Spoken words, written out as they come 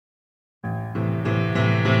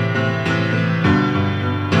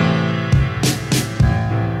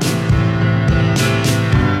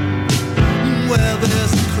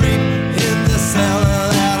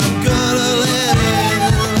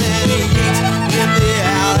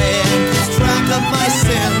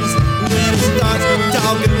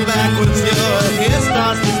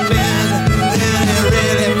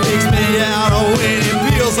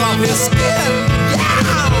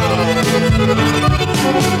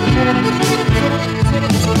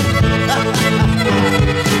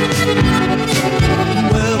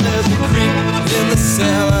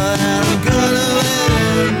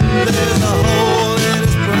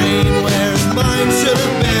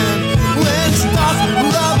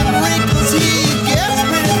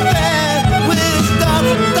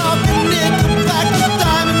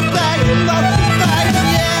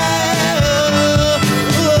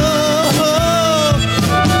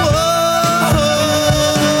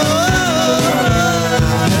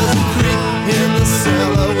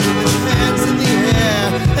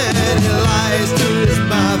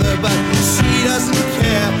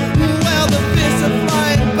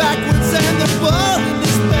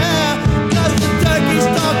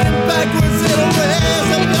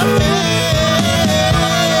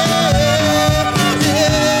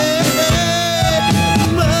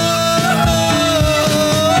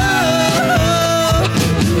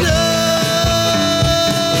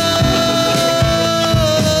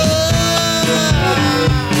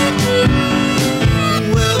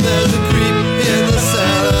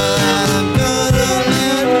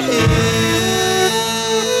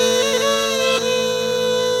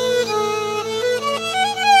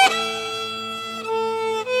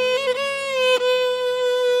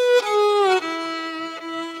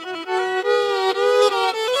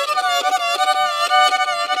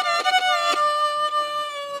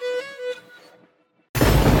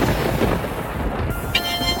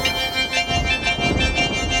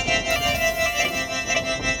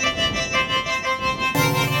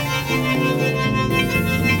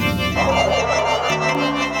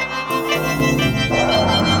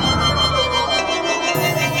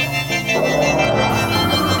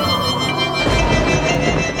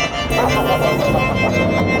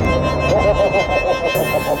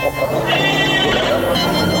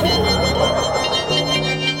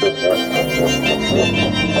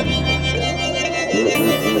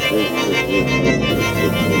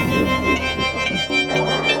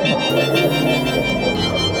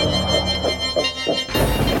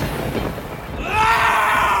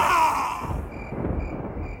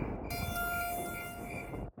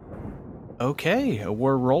Okay,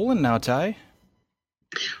 we're rolling now, Ty.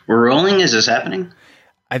 We're rolling? Is this happening?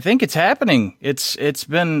 I think it's happening. It's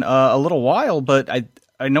been a little while, but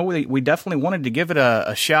I know we definitely wanted to give it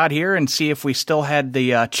a shot here and see if we still had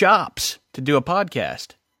the chops to do a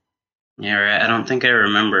podcast. Yeah, right. I don't think I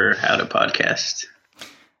remember how to podcast.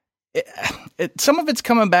 Some of it's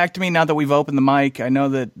coming back to me now that we've opened the mic. I know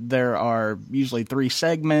that there are usually 3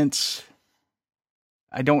 segments.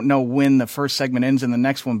 I don't know when the first segment ends and the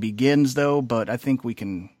next one begins, though, but I think we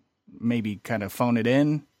can maybe kind of phone it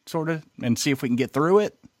in, sort of, and see if we can get through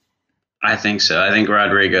it. I think so. I think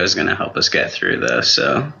Rodrigo is going to help us get through, though,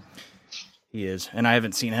 so. He is, and I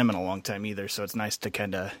haven't seen him in a long time either, so it's nice to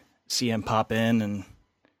kind of see him pop in, and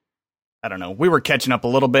I don't know. We were catching up a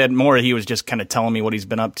little bit more. He was just kind of telling me what he's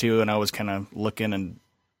been up to, and I was kind of looking and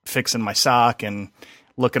fixing my sock and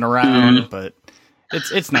looking around, but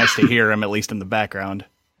it's nice to hear him, at least in the background.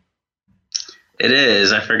 It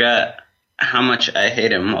is. I forgot how much I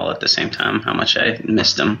hate him all at the same time, how much I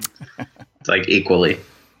missed him. It's like equally.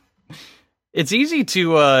 It's easy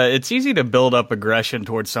to build up aggression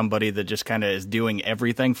towards somebody that just kind of is doing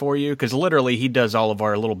everything for you, because literally he does all of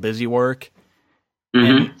our little busy work.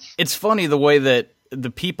 And it's funny the way that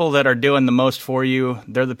the people that are doing the most for you,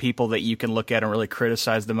 they're the people that you can look at and really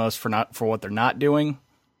criticize the most for what they're not doing.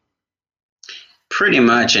 Pretty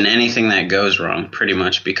much, and anything that goes wrong pretty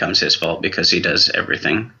much becomes his fault because he does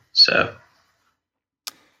everything. So,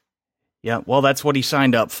 yeah, well, that's what he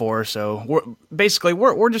signed up for. So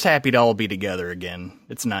we're just happy to all be together again.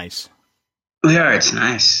 It's nice. We are. It's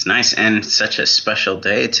nice, and such a special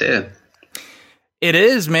day too. It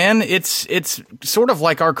is, man. It's sort of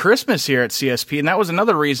like our Christmas here at CSP, and that was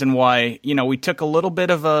another reason why we took a little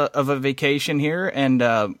bit of a vacation here,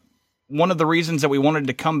 and one of the reasons that we wanted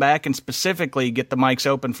to come back and specifically get the mics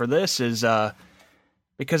open for this is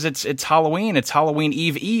because it's Halloween. It's Halloween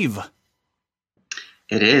Eve.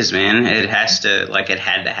 It is, man. It had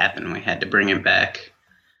to happen. We had to bring it back.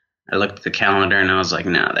 I looked at the calendar and I was like,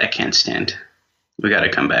 no, that can't stand. We got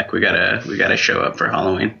to come back. We got to show up for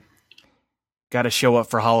Halloween. Got to show up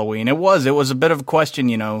for Halloween. It was a bit of a question,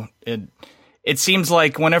 It seems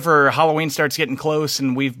like whenever Halloween starts getting close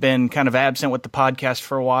and we've been kind of absent with the podcast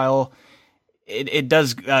for a while, it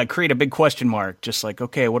does create a big question mark. Just like,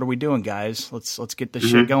 okay, what are we doing, guys? Let's get this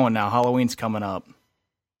shit going now. Halloween's coming up.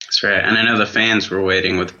 That's right. And I know the fans were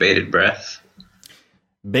waiting with bated breath.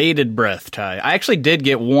 Bated breath, Ty. I actually did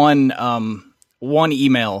get one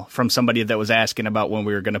email from somebody that was asking about when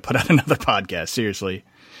we were going to put out another podcast. Seriously.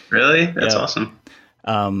 Really? That's awesome.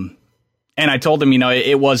 And I told him,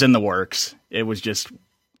 it was in the works. It was just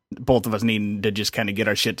both of us needing to just kind of get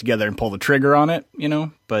our shit together and pull the trigger on it,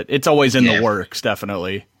 but it's always in the works,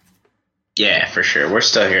 definitely. Yeah, for sure. We're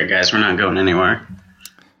still here, guys. We're not going anywhere.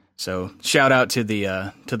 So shout out to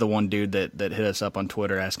the one dude that hit us up on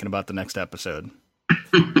Twitter asking about the next episode.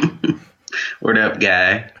 Word up,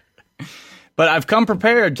 guy. But I've come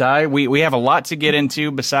prepared, Ty. We have a lot to get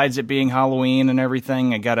into besides it being Halloween and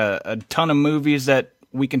everything. I got a ton of movies that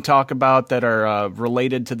we can talk about that are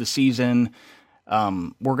related to the season.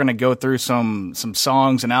 We're going to go through some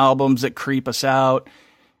songs and albums that creep us out.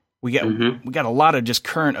 We got a lot of just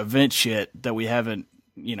current event shit that we haven't,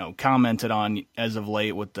 commented on as of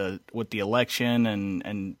late with the election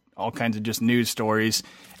and all kinds of just news stories.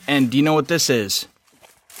 And do you know what this is?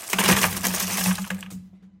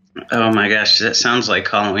 Oh my gosh, that sounds like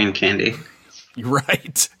Halloween candy. You're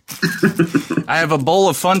right. I have a bowl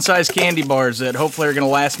of fun-sized candy bars that hopefully are going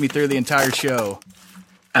to last me through the entire show.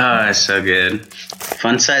 Oh, it's so good.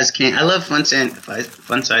 Fun-sized candy. I love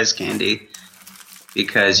fun-sized candy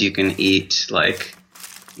because you can eat like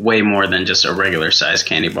way more than just a regular sized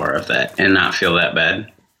candy bar of that and not feel that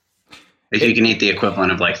bad. Like you can eat the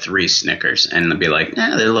equivalent of like 3 Snickers and be like,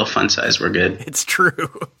 they're a little fun size. We're good. It's true.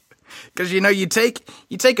 Because, you take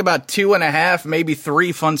about 2.5, maybe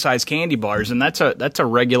 3 fun-sized candy bars, and that's a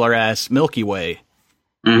regular-ass Milky Way.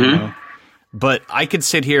 Mm-hmm. But I could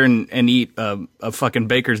sit here and eat a fucking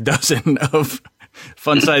baker's dozen of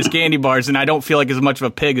fun-sized candy bars, and I don't feel like as much of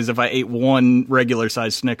a pig as if I ate 1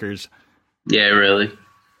 regular-sized Snickers. Yeah, really.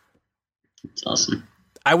 It's awesome.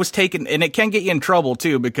 I was taking, and it can get you in trouble,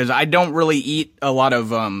 too, because I don't really eat a lot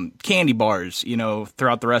of candy bars,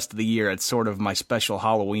 throughout the rest of the year. It's sort of my special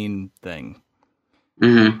Halloween thing.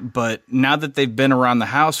 Mm-hmm. But now that they've been around the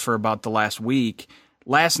house for about the last week,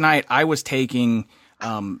 last night I was taking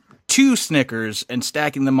 2 Snickers and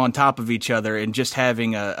stacking them on top of each other and just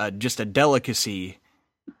having just a delicacy.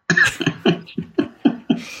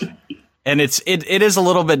 And it is a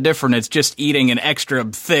little bit different. It's just eating an extra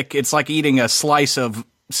thick. It's like eating a slice of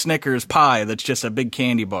Snickers pie that's just a big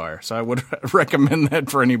candy bar. So I would recommend that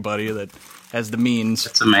for anybody that has the means.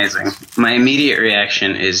 It's amazing. My immediate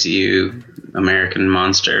reaction is you American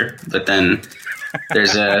monster, but then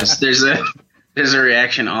there's a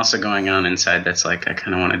reaction also going on inside that's like, I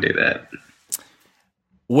kind of want to do that.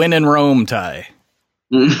 When in Rome, Ty.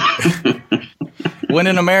 When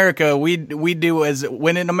in America, we do as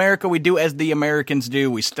the Americans do.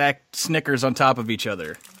 We stack Snickers on top of each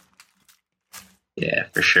other. Yeah,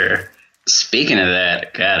 for sure. Speaking of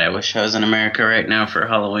that, God, I wish I was in America right now for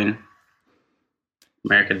Halloween.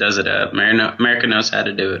 America does it up. America knows how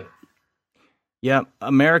to do it. Yeah,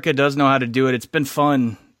 America does know how to do it. It's been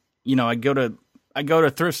fun. You know, I go to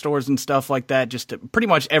thrift stores and stuff like that. Pretty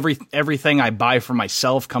much everything I buy for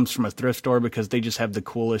myself comes from a thrift store because they just have the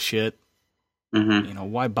coolest shit. Mm-hmm. You know,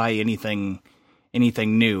 why buy anything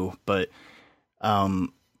new? But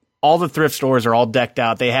all the thrift stores are all decked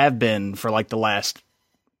out. They have been for like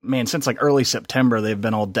since like early September. They've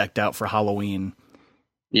been all decked out for Halloween.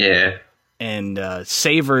 Yeah. And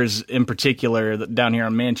Savers in particular down here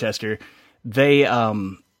in Manchester, they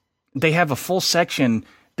have a full section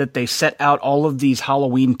that they set out all of these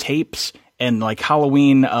Halloween tapes and like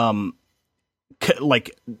Halloween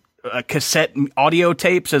cassette audio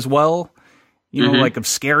tapes as well. You know, like of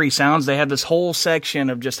scary sounds. They have this whole section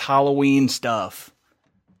of just Halloween stuff.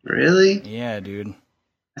 Really? Yeah, dude.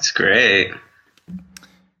 That's great.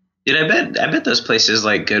 Dude, I bet those places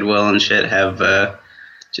like Goodwill and shit have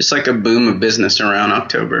just like a boom of business around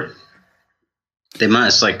October. They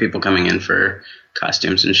must, like people coming in for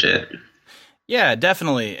costumes and shit. Yeah,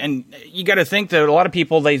 definitely. And you got to think that a lot of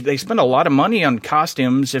people, they spend a lot of money on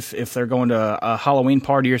costumes if they're going to a Halloween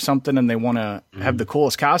party or something and they want to have the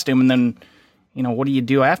coolest costume. And then, you know, what do you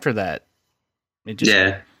do after that?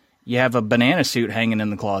 You have a banana suit hanging in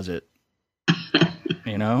the closet,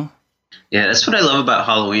 you know? Yeah, that's what I love about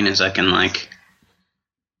Halloween is I can like,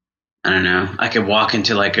 I don't know, I could walk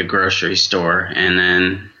into like a grocery store and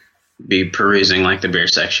then be perusing like the beer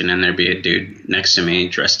section and there'd be a dude next to me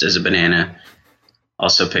dressed as a banana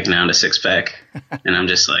also picking out a 6-pack. And I'm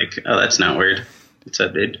just like, oh, that's not weird. What's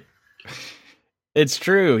up, dude? It's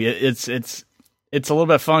true. It's a little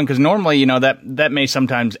bit fun because normally, you know, that may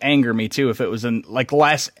sometimes anger me too. If it was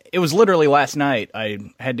it was literally last night. I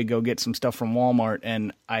had to go get some stuff from Walmart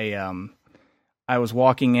and I was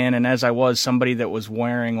walking in and as I was, somebody that was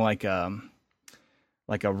wearing like a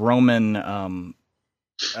Roman,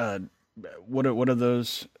 what are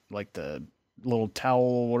those? Like the little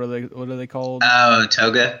towel. What are they called? Oh,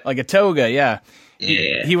 toga. Like a toga. Yeah.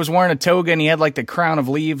 Yeah. He was wearing a toga and he had like the crown of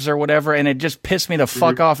leaves or whatever. And it just pissed me the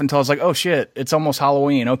fuck off until I was like, oh shit, it's almost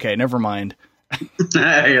Halloween. Okay. Never mind.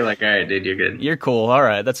 You're like, all right, dude, you're good. You're cool. All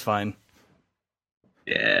right. That's fine.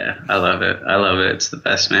 Yeah. I love it. It's the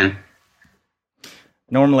best, man.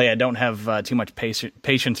 Normally I don't have too much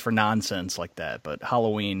patience for nonsense like that, but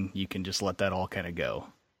Halloween, you can just let that all kind of go.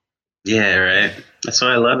 Yeah, right. That's why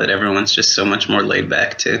I love it. Everyone's just so much more laid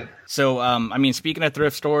back too. So, I mean, speaking of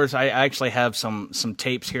thrift stores, I actually have some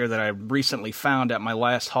tapes here that I recently found at my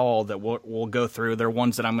last haul that we'll go through. They're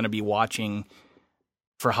ones that I'm going to be watching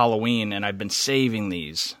for Halloween, and I've been saving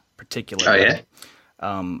these particularly. Oh,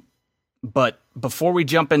 yeah? But before we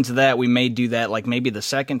jump into that, we may do that like maybe the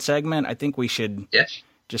second segment. I think we should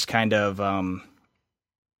just kind of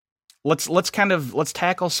let's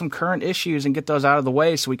tackle some current issues and get those out of the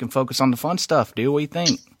way so we can focus on the fun stuff. What do you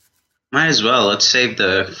think? Might as well. Let's save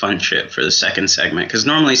the fun shit for the second segment because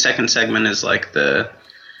normally second segment is like I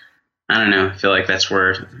don't know. I feel like that's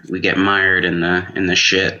where we get mired in the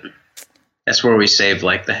shit. That's where we save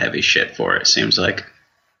like the heavy shit for it. Seems like.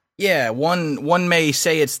 Yeah, one may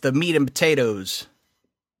say it's the meat and potatoes.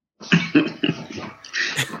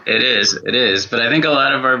 It is. But I think a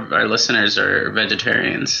lot of our listeners are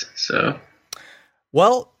vegetarians, so.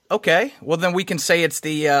 Well, okay. Well, then we can say it's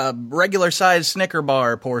the regular size Snicker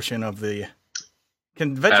bar portion of the.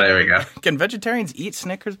 There we go. Can vegetarians eat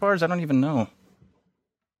Snickers bars? I don't even know.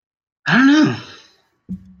 I don't know. I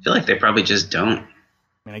feel like they probably just don't. I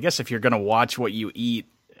mean, I guess if you're going to watch what you eat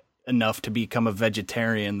enough to become a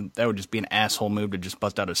vegetarian, that would just be an asshole move to just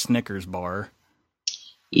bust out a Snickers bar.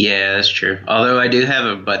 Yeah, that's true. Although I do have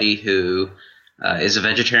a buddy who is a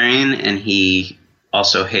vegetarian and he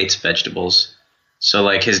also hates vegetables. So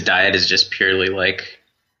like his diet is just purely like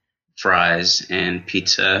fries and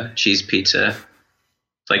pizza, cheese pizza.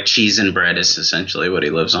 Like cheese and bread is essentially what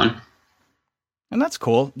he lives on. And that's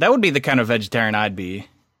cool. That would be the kind of vegetarian I'd be.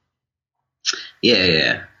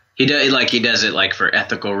 Yeah. He does it like for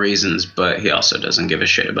ethical reasons, but he also doesn't give a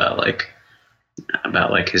shit about like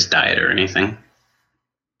his diet or anything.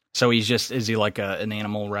 So is he like an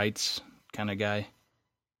animal rights kind of guy?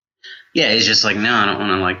 Yeah, he's just like, no, I don't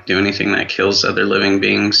want to like do anything that kills other living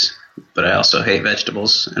beings, but I also hate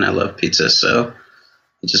vegetables and I love pizza, so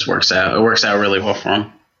it just works out. It works out really well for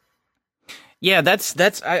him. Yeah,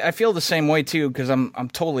 I feel the same way too, because I'm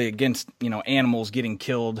totally against, animals getting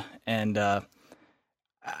killed, and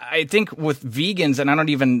I think with vegans, and I don't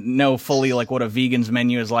even know fully like what a vegan's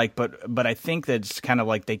menu is like, but I think that it's kind of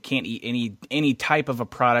like they can't eat any type of a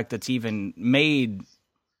product that's even made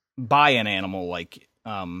by an animal, like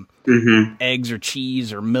eggs or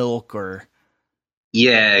cheese or milk or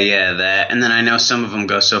Yeah, that. And then I know some of them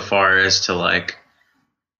go so far as to like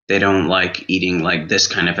they don't like eating like this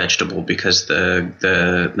kind of vegetable because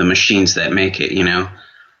the machines that make it,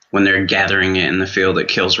 when they're gathering it in the field, it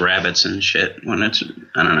kills rabbits and shit. When it's,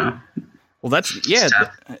 I don't know. Well,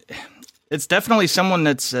 it's definitely someone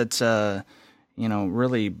that's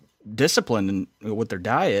really disciplined with their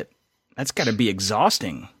diet. That's got to be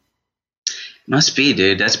exhausting. Must be,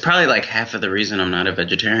 dude. That's probably like half of the reason I'm not a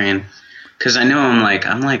vegetarian. Because I know I'm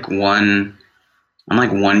like one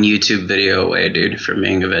YouTube video away, dude, from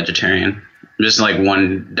being a vegetarian. I'm just like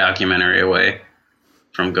one documentary away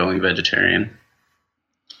from going vegetarian.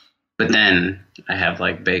 But then I have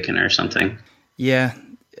like bacon or something. Yeah,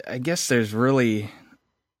 I guess you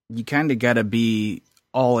kind of got to be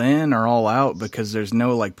all in or all out, because there's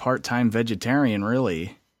no like part-time vegetarian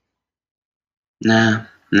really. Nah.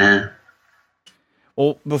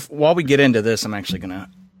 Well, while we get into this, I'm actually going to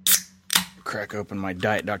crack open my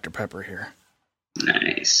Diet Dr. Pepper here.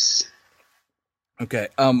 Nice. Okay.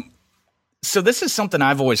 So this is something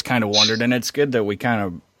I've always kind of wondered, and it's good that we kind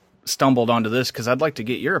of stumbled onto this because I'd like to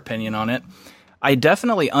get your opinion on it. I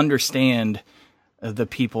definitely understand the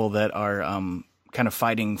people that are kind of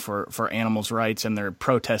fighting for animals' rights, and they're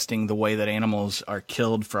protesting the way that animals are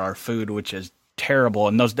killed for our food, which is terrible.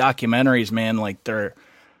 And those documentaries, man, like they're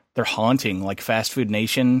haunting, like Fast Food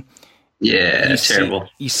Nation. Yeah, it's terrible.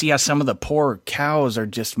 You see how some of the poor cows are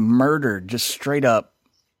just murdered, just straight up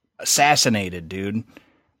assassinated, dude.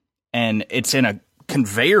 And it's in a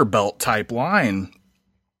conveyor belt type line.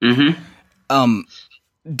 Mm-hmm.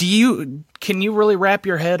 Can you really wrap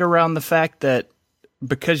your head around the fact that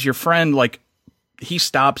because your friend, like, he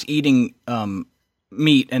stops eating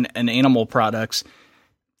meat and animal products,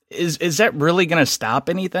 is that really going to stop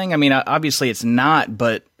anything? I mean, obviously it's not,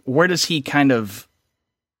 but where does he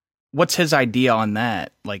what's his idea on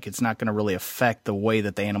that? Like, it's not going to really affect the way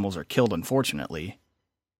that the animals are killed, unfortunately.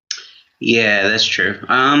 Yeah, that's true.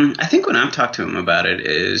 I think when I've talked to him about it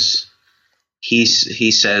is he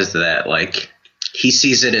says that like he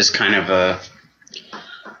sees it as kind of a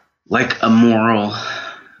moral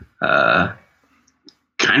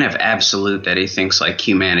kind of absolute that he thinks like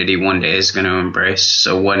humanity one day is going to embrace.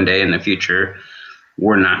 So one day in the future,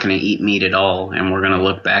 we're not going to eat meat at all, and we're going to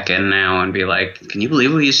look back at it now and be like, can you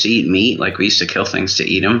believe we used to eat meat? Like, we used to kill things to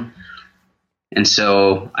eat them. And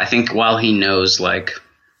so I think while he knows like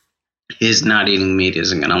his not eating meat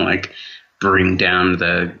isn't going to like bring down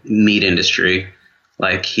the meat industry,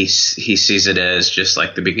 like he sees it as just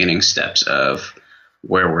like the beginning steps of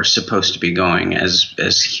where we're supposed to be going as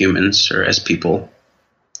humans or as people.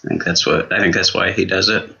 I think that's why he does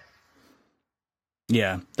it.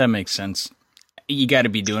 Yeah, that makes sense. You got to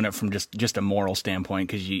be doing it from just a moral standpoint,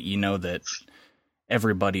 because you know that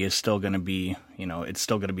everybody is still going to be, it's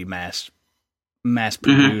still going to be mass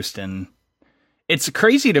produced. Mm-hmm. And it's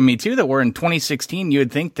crazy to me too that we're in 2016. You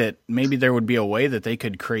would think that maybe there would be a way that they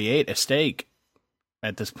could create a steak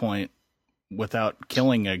at this point without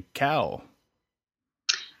killing a cow.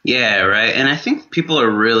 Yeah, right. And I think people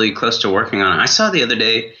are really close to working on it. I saw the other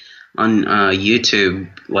day on YouTube,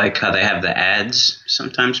 like how they have the ads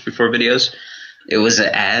sometimes before videos. It was an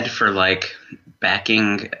ad for like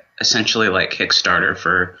backing, essentially like Kickstarter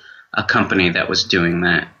for a company that was doing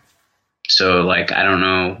that. So like, I don't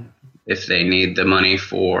know if they need the money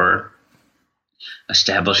for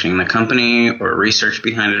establishing the company or research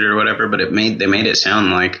behind it or whatever, but they made it sound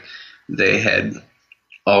like they had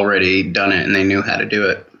already done it and they knew how to do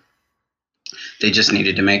it. They just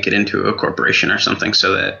needed to make it into a corporation or something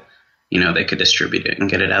so that, they could distribute it and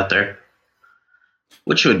get it out there.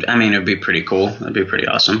 Which it'd be pretty cool. That'd be pretty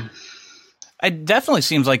awesome. It definitely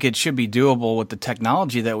seems like it should be doable with the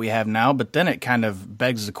technology that we have now, but then it kind of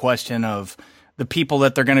begs the question of the people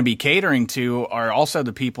that they're going to be catering to are also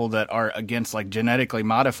the people that are against like genetically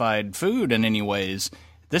modified food in any ways.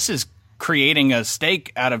 This is creating a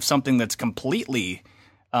steak out of something that's completely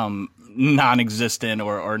non-existent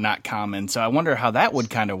or not common. So I wonder how that would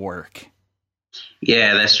kind of work.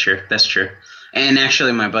 Yeah, that's true. That's true. And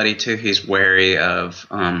actually, my buddy too, he's wary of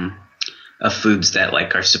foods that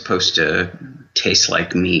like are supposed to taste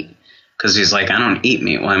like meat, because he's like, I don't eat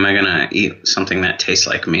meat. Why am I gonna eat something that tastes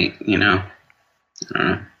like meat? You know. I don't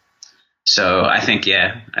know. So I think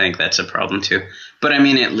that's a problem too. But I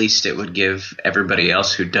mean, at least it would give everybody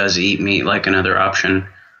else who does eat meat like another option.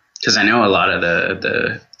 Because I know a lot of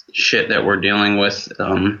the shit that we're dealing with,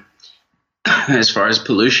 as far as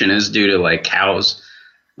pollution, is due to like cows.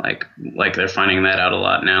 Like they're finding that out a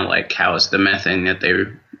lot now. Like cows, the methane that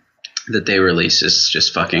they release is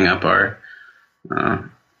just fucking up our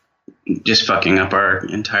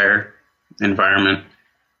entire environment.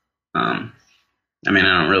 I mean,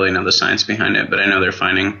 I don't really know the science behind it, but I know they're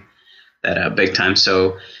finding that out big time.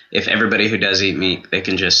 So if everybody who does eat meat, they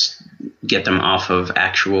can just get them off of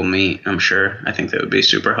actual meat, I'm sure. I think that would be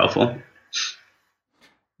super helpful.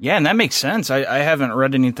 Yeah, and that makes sense. I haven't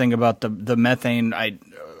read anything about the methane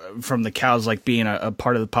from the cows like being a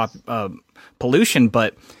part of the pollution,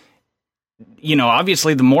 but you know,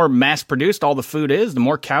 obviously the more mass produced all the food is, the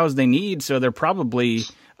more cows they need. So they're probably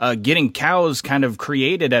getting cows kind of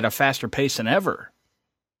created at a faster pace than ever.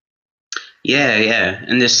 Yeah.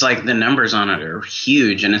 And this, like, the numbers on it are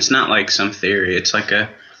huge, and it's not like some theory. It's like a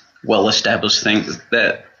well-established thing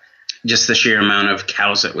that just the sheer amount of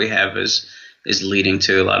cows that we have is leading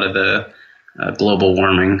to a lot of the global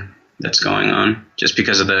warming that's going on, just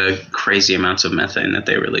because of the crazy amounts of methane that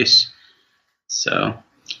they release. So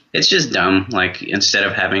it's just dumb. Like, instead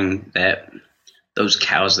of having those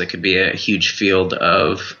cows that could be a huge field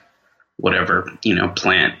of whatever, you know,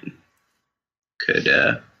 plant could,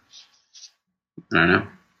 I don't know,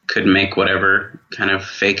 could make whatever kind of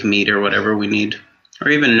fake meat or whatever we need, or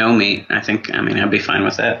even no meat. I mean, I'd be fine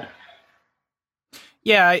with that.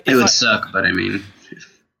 Yeah. It would suck, but I mean,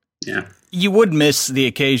 yeah. You would miss the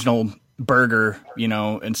occasional burger, you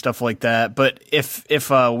know, and stuff like that. But if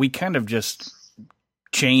we kind of just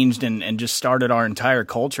changed and just started our entire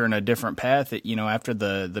culture in a different path, you know, after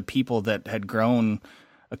the people that had grown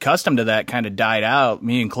accustomed to that kind of died out,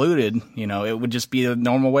 me included, you know, it would just be a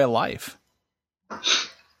normal way of life.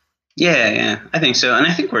 Yeah, I think so. And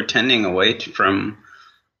I think we're tending away from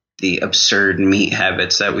the absurd meat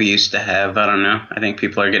habits that we used to have. I don't know. I think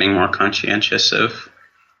people are getting more conscientious of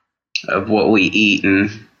what we eat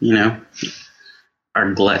and, you know,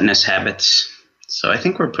 our gluttonous habits. So I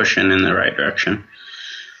think we're pushing in the right direction.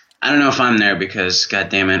 I don't know if I'm there because, God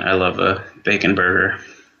damn it, I love a bacon burger.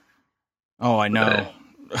 Oh, I know.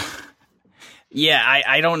 Yeah,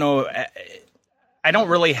 I don't know. I don't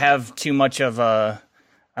really have too much of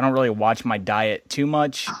I don't really watch my diet too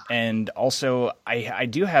much. And also, I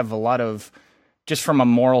do have a lot of, just from a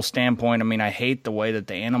moral standpoint, I mean, I hate the way that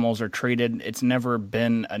the animals are treated. It's never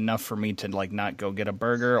been enough for me to, like, not go get a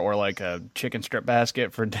burger or, like, a chicken strip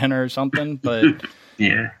basket for dinner or something. But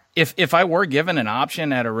yeah. If I were given an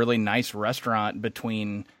option at a really nice restaurant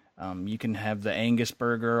between you can have the Angus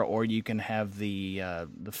burger or you can have the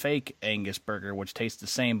fake Angus burger, which tastes the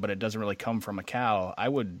same, but it doesn't really come from a cow, I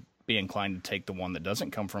would be inclined to take the one that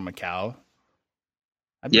doesn't come from a cow.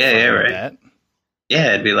 I'd be fine with that.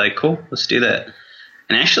 Yeah, it'd be like, cool, let's do that.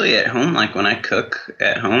 And actually at home, like when I cook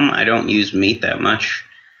at home, I don't use meat that much.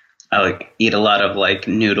 I like eat a lot of like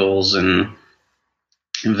noodles and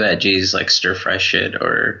veggies, like stir fry shit,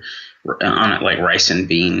 or on it like rice and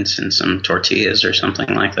beans and some tortillas or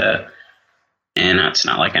something like that. And it's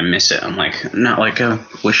not like I miss it. I'm like, not like I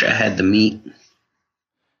wish I had the meat.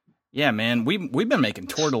 Yeah, man, we've been making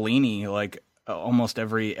tortellini like almost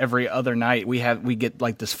every other night. We get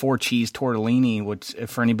like this 4-cheese tortellini, which,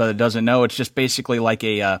 if for anybody that doesn't know, it's just basically like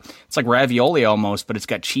it's like ravioli almost, but it's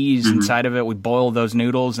got cheese inside of it. We boil those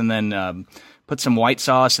noodles and then put some white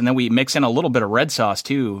sauce, and then we mix in a little bit of red sauce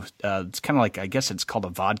too. It's kind of like, I guess it's called a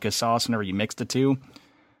vodka sauce whenever you mix the two.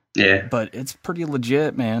 Yeah, but it's pretty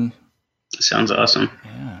legit, man. Sounds awesome.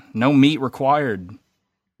 Yeah, no meat required.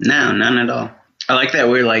 No, none at all. I like that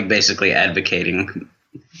we're like basically advocating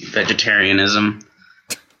vegetarianism,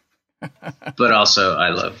 but also I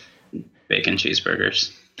love bacon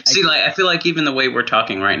cheeseburgers. See, like, I feel like even the way we're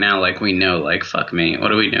talking right now, like, we know, like, fuck meat.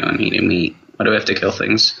 What are we doing eating meat? Why do we have to kill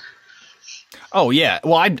things? Oh, yeah.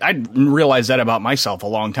 Well, I realized that about myself a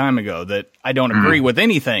long time ago, that I don't agree with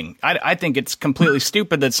anything. I think it's completely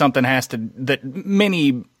stupid that that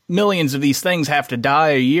many millions of these things have to die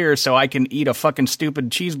a year so I can eat a fucking stupid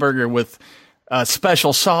cheeseburger with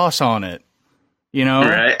special sauce on it, you know?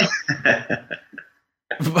 Right.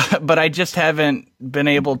 but I just haven't been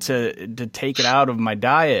able to take it out of my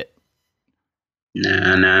diet.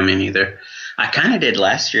 No, me neither. I kind of did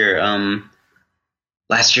last year.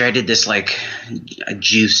 Last year I did this like I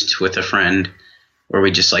juiced with a friend where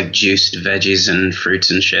we just like juiced veggies and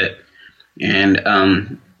fruits and shit. And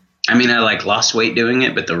I mean I like lost weight doing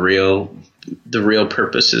it, but the real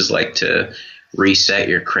purpose is like to reset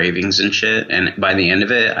your cravings and shit. And by the end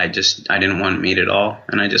of it, I didn't want meat at all,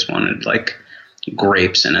 and I just wanted like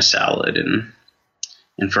grapes and a salad. And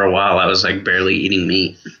for a while I was like barely eating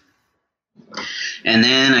meat. And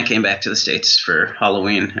then I came back to the States for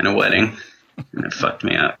Halloween and a wedding, and it fucked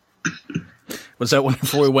me up. Was that when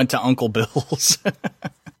before we went to Uncle Bill's?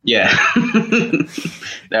 Yeah.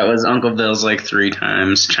 That was Uncle Bill's like 3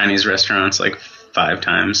 times, Chinese restaurants like 5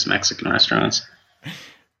 times, Mexican restaurants.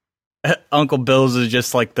 Uncle Bill's is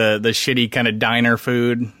just like the shitty kind of diner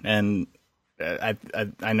food, and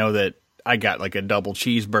I know that I got like a double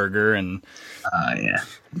cheeseburger, and yeah,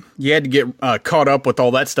 you had to get caught up with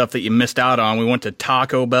all that stuff that you missed out on. We went to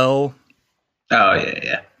Taco Bell. Oh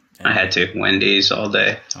yeah. I had to Wendy's all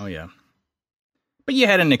day. Oh yeah, but you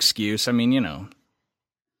had an excuse. I mean, you know.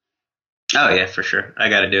 Oh yeah, for sure. I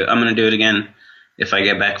got to do it. I'm gonna do it again if I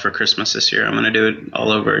get back for Christmas this year. I'm gonna do it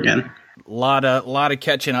all over again. Lot of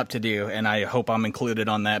catching up to do, and I hope I'm included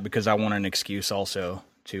on that because I want an excuse also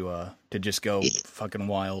to just go fucking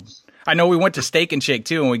wild. I know we went to Steak and Shake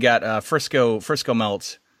too, and we got Frisco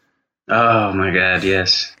melts. Oh my god,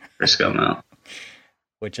 yes, Frisco melt,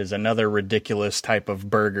 which is another ridiculous type of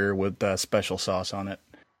burger with special sauce on it.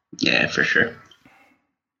 Yeah, for sure.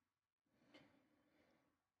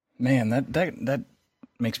 Man, that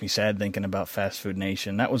makes me sad thinking about Fast Food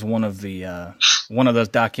Nation. That was one of the one of those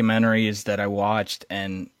documentaries that I watched,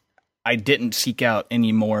 and I didn't seek out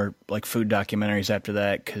any more like food documentaries after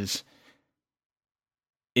that because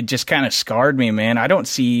it just kind of scarred me, man. I don't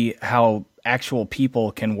see how actual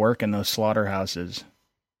people can work in those slaughterhouses.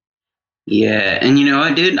 Yeah, and you know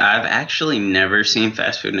what, dude? I've actually never seen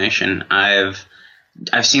Fast Food Nation. I've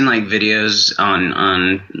seen like videos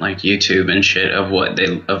on like YouTube and shit of what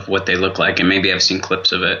they look like, and maybe I've seen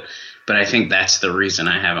clips of it. But I think that's the reason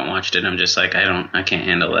I haven't watched it. I'm just like I can't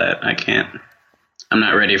handle that. I'm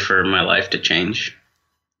not ready for my life to change,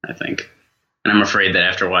 I think. And I'm afraid that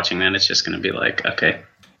after watching that, it's just going to be like, okay.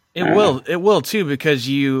 It will too, because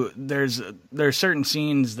there's certain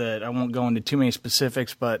scenes that I won't go into too many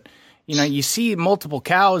specifics, but you know, you see multiple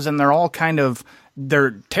cows and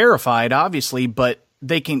they're terrified, obviously, but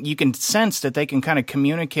you can sense that they can kind of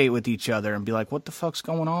communicate with each other and be like, what the fuck's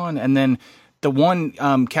going on? And then the one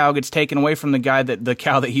cow gets taken away from the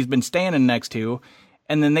cow that he's been standing next to,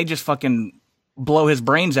 and then they just fucking blow his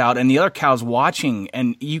brains out, and the other cow's watching,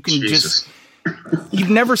 and you can you've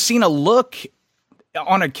never seen a look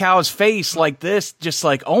on a cow's face like this, just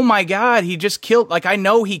like, oh my God, he just killed, like, I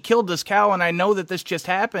know he killed this cow, and I know that this just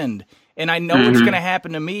happened, and I know what's going to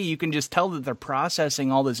happen to me. You can just tell that they're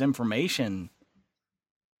processing all this information.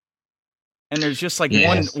 And there's just like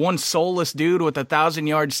one soulless dude with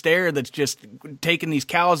 1,000-yard stare that's just taking these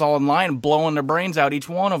cows all in line and blowing their brains out, each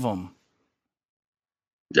one of them.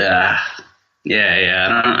 Yeah.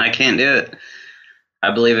 I can't do it.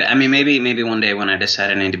 I believe it. I mean, maybe one day when I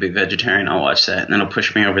decide I need to be vegetarian, I'll watch that, and it'll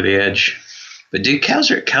push me over the edge. But dude,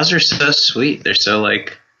 cows are so sweet. They're so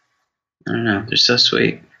like, I don't know, they're so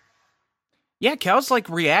sweet. Yeah, cows like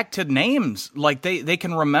react to names. Like they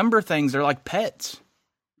can remember things. They're like pets.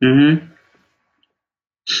 Mm-hmm.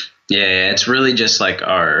 Yeah, it's really just like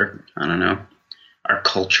our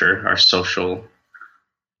culture, our social,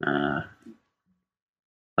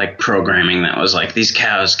 like programming that was like, these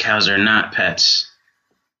cows are not pets,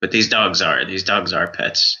 but these dogs are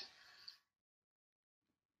pets.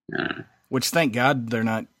 Which, thank God they're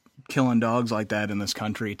not killing dogs like that in this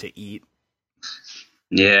country to eat.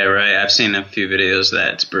 Yeah, right. I've seen a few videos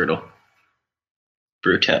that it's brutal.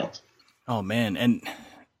 Oh man. And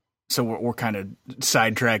so we're kind of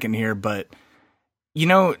sidetracking here, but you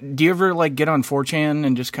know, do you ever like get on 4chan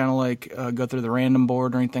and just kind of like go through the random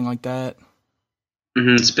board or anything like that?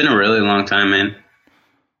 Mm-hmm. It's been a really long time, man.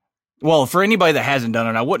 Well, for anybody that hasn't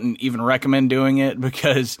done it, I wouldn't even recommend doing it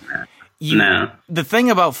because the thing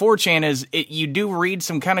about 4chan is you do read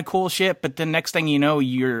some kind of cool shit, but then next thing you know,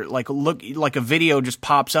 you're like, like a video just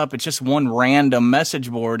pops up. It's just one random message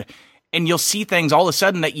board, and you'll see things all of a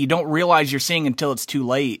sudden that you don't realize you're seeing until it's too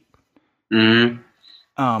late.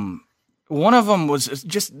 Mm-hmm. One of them was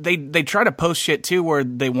just they try to post shit too where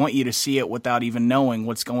they want you to see it without even knowing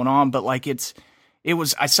what's going on, but like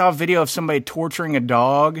I saw a video of somebody torturing a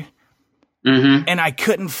dog. Mm-hmm. And I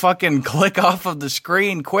couldn't fucking click off of the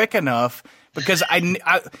screen quick enough because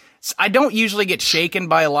I don't usually get shaken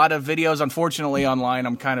by a lot of videos. Unfortunately, online,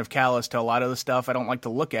 I'm kind of callous to a lot of the stuff. I don't like to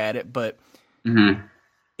look at it, but Mm-hmm.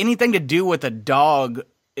 Anything to do with a dog,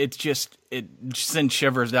 it sends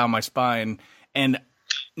shivers down my spine. And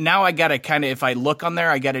now I got to kind of, if I look on there,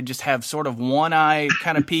 I got to just have sort of one eye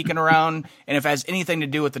kind of peeking around. And if it has anything to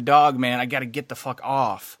do with the dog, man, I got to get the fuck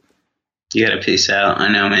off. You gotta peace out. I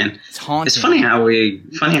know, man. It's haunting. It's funny how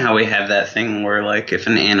we have that thing where, like, if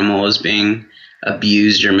an animal is being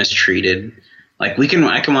abused or mistreated, like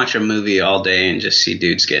I can watch a movie all day and just see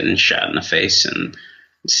dudes getting shot in the face and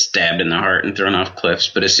stabbed in the heart and thrown off cliffs.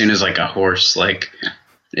 But as soon as like a horse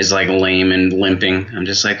is lame and limping, I'm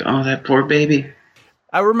just like, oh, that poor baby.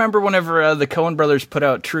 I remember whenever the Coen brothers put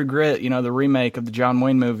out True Grit, the remake of the John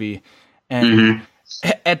Wayne movie, and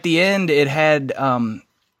at the end it had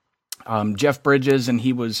Jeff Bridges, and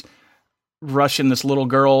he was rushing this little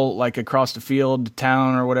girl like across the field to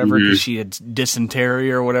town or whatever because she had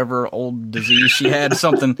dysentery or whatever old disease she had,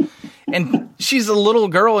 something. And she's a little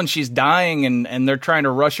girl and she's dying, and they're trying to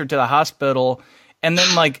rush her to the hospital. And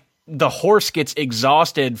then like the horse gets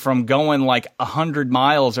exhausted from going like 100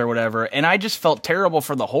 miles or whatever. And I just felt terrible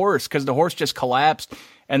for the horse because the horse just collapsed.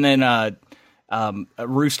 And then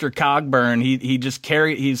Rooster Cogburn,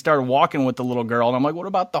 he started walking with the little girl, and I'm like, what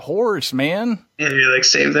about the horse, man? Yeah, you're like,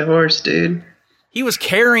 save the horse, dude. He was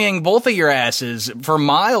carrying both of your asses for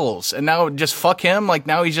miles, and now just fuck him, like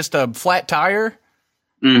now he's just a flat tire?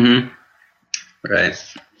 Mm-hmm. Right.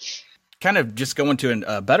 Kind of just going to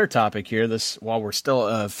a better topic here, while we're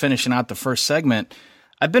still finishing out the first segment.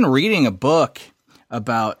 I've been reading a book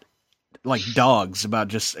about like dogs, about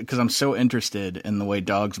just because I'm so interested in the way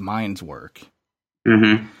dogs' minds work.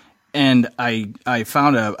 Mm-hmm. And I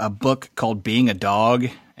found a book called Being a Dog,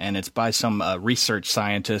 and it's by some research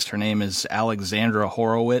scientist. Her name is Alexandra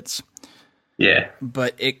Horowitz. Yeah.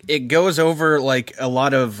 But it goes over like a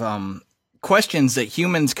lot of questions that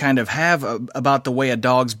humans kind of have about the way a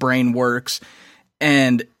dog's brain works.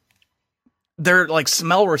 And they're like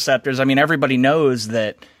smell receptors. I mean, everybody knows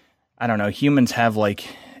that, I don't know, humans have like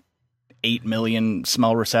 8 million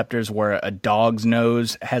smell receptors, where a dog's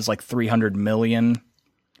nose has like 300 million.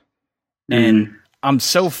 And I'm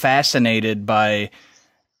so fascinated by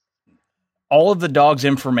all of the dog's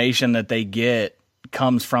information that they get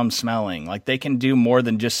comes from smelling. Like they can do more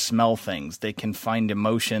than just smell things. They can find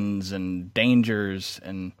emotions and dangers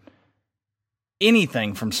and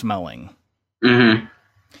anything from smelling. Mm-hmm.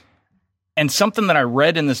 And something that I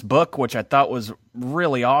read in this book, which I thought was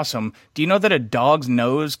really awesome. Do you know that a dog's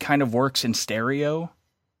nose kind of works in stereo?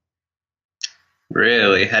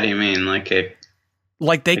 Really? How do you mean? Like they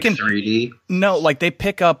can 3D? No, like they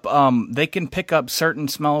can pick up certain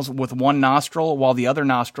smells with one nostril while the other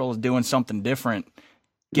nostril is doing something different.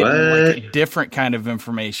 Getting like a different kind of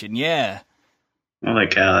information. Yeah. Holy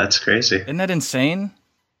cow, that's crazy. Isn't that insane?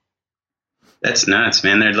 That's nuts,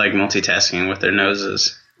 man. They're like multitasking with their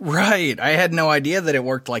noses. Right. I had no idea that it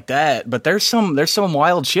worked like that, but there's some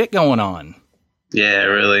wild shit going on. Yeah,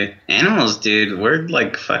 really. Animals, dude, we're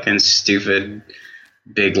like fucking stupid,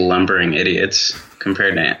 big lumbering idiots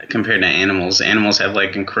compared to animals. Animals have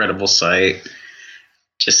like incredible sight.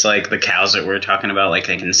 Just like the cows that we're talking about, like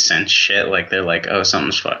they can sense shit. Like they're like, oh,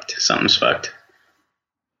 something's fucked. Something's fucked.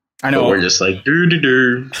 I know. But we're just like,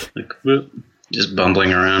 doo-doo-doo. Like, whoop, just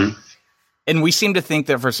bumbling around. And we seem to think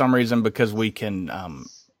that for some reason, because we can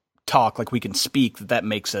talk, like we can speak, that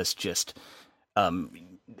makes us just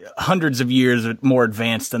hundreds of years more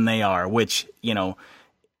advanced than they are, which,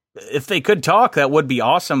 if they could talk, that would be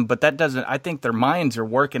awesome. But that doesn't, I think their minds are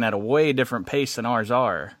working at a way different pace than ours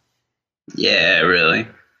are. Yeah, really.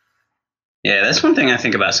 Yeah, that's one thing I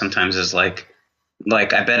think about sometimes is like I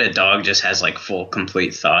bet a dog just has like full,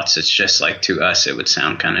 complete thoughts. It's just like to us, it would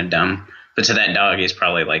sound kind of dumb. But to that dog, he's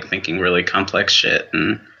probably like thinking really complex shit.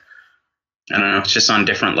 And I don't know, it's just on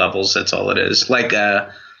different levels. That's all it is. Like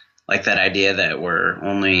that idea that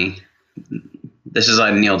this is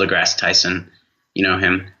like Neil deGrasse Tyson. You know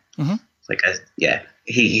him? Mm-hmm. Like,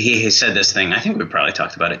 he said this thing. I think we probably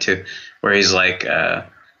talked about it too, where he's like,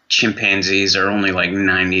 chimpanzees are only like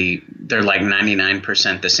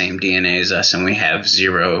 99% the same DNA as us, and we have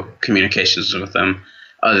zero communications with them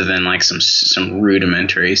other than like some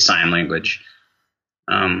rudimentary sign language.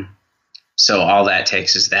 So all that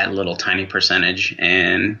takes is that little tiny percentage,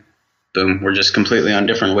 and boom, we're just completely on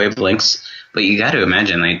different wavelengths. But you got to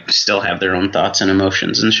imagine they still have their own thoughts and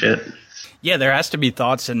emotions and shit. Yeah, there has to be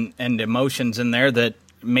thoughts and emotions in there that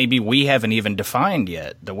maybe we haven't even defined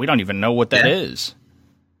yet, that we don't even know what that is.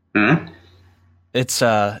 Mm-hmm.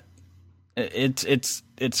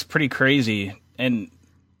 It's pretty crazy. And,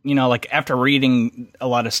 like after reading a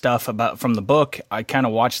lot of stuff from the book, I kind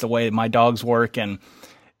of watched the way my dogs work, and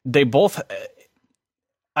they both,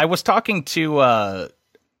 I was talking to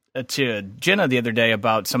to Jenna the other day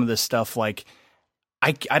about some of this stuff. Like,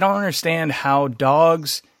 I don't understand how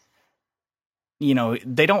dogs, you know,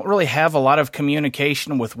 they don't really have a lot of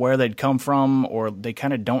communication with where they'd come from, or they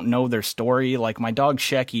kind of don't know their story. Like my dog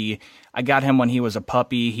Shecky, I got him when he was a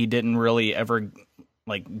puppy. He didn't really ever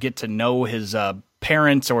like get to know his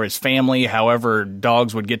parents or his family, however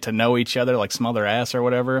dogs would get to know each other, like smell their ass or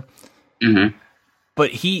whatever. Mm-hmm. But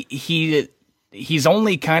he's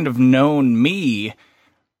only kind of known me.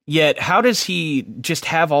 Yet, how does he just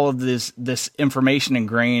have all of this information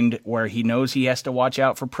ingrained where he knows he has to watch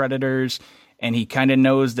out for predators, and he kind of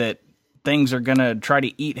knows that things are going to try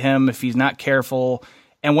to eat him if he's not careful.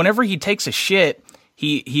 And whenever he takes a shit,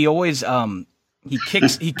 he always he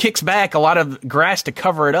kicks back a lot of grass to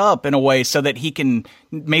cover it up in a way so that he can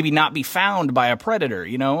maybe not be found by a predator,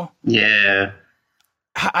 you know? Yeah.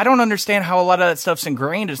 I don't understand how a lot of that stuff's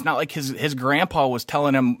ingrained. It's not like his grandpa was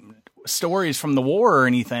telling him stories from the war or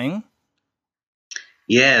anything.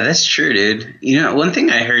 Yeah, that's true, dude. You know, one thing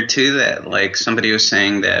I heard too, that like somebody was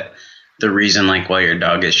saying that the reason like while your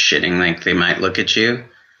dog is shitting, like they might look at you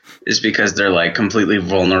is because they're like completely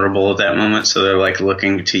vulnerable at that moment. So they're like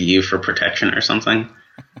looking to you for protection or something.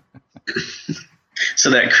 So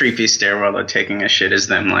that creepy stare while they're taking a shit is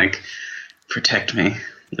them like, protect me,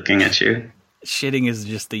 looking at you. Shitting is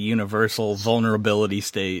just the universal vulnerability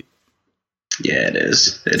state. Yeah, it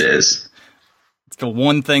is. It is. It's the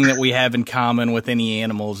one thing that we have in common with any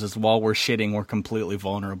animals is while we're shitting, we're completely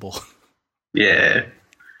vulnerable. Yeah.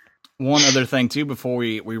 One other thing, too, before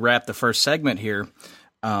we wrap the first segment here,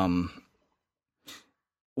 while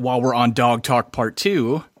we're on Dog Talk Part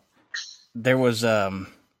 2, there was I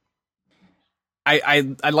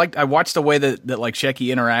watched the way that like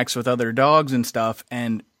Shecky interacts with other dogs and stuff,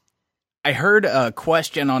 and I heard a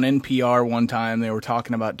question on NPR one time. They were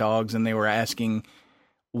talking about dogs, and they were asking,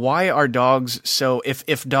 why are dogs so,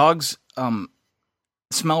 if dogs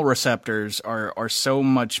smell receptors are so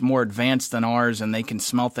much more advanced than ours and they can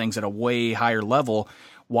smell things at a way higher level,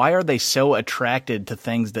 why are they so attracted to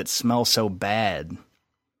things that smell so bad?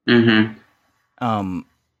 Mm-hmm.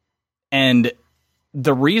 And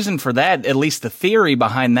the reason for that, at least the theory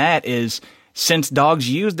behind that, is since dogs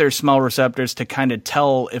use their smell receptors to kind of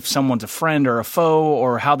tell if someone's a friend or a foe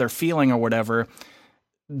or how they're feeling or whatever,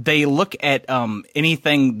 they look at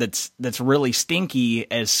anything that's really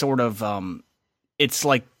stinky as sort of it's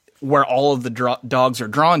like where all of the dogs are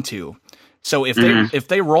drawn to. So if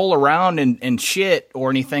they roll around and shit or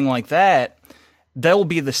anything like that, they'll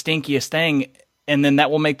be the stinkiest thing, and then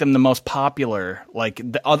that will make them the most popular. Like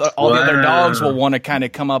all the other dogs will want to kind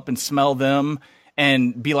of come up and smell them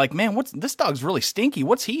and be like, man, this dog's really stinky.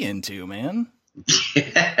 What's he into, man?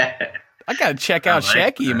 Yeah. I gotta check out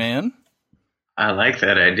Shecky, that. Man. I like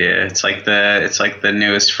that idea. It's like the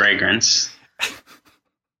newest fragrance.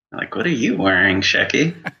 Like, what are you wearing,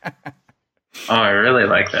 Shecky? Oh, I really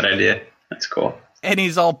like that idea. That's cool. And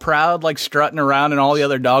he's all proud, like strutting around, and all the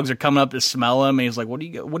other dogs are coming up to smell him. And he's like, "What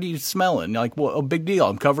are you smelling?" You're like, well, a big deal.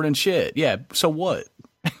 I'm covered in shit. Yeah. So what?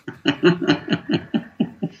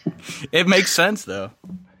 It makes sense, though.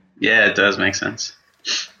 Yeah, it does make sense.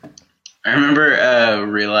 I remember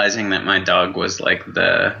realizing that my dog was like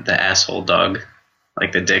the asshole dog,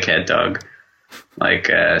 like the dickhead dog, like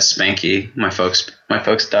Spanky, my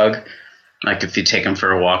folks' dog. Like if you take him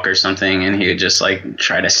for a walk or something, and he would just like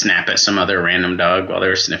try to snap at some other random dog while they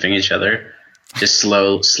were sniffing each other. Just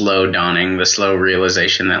slow dawning, the slow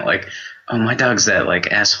realization that like, oh, my dog's that like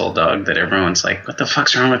asshole dog that everyone's like, what the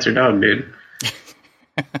fuck's wrong with your dog, dude?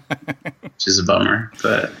 Which is a bummer,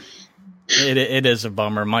 but it is a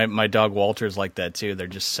bummer. My dog Walter's like that too. They're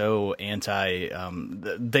just so anti.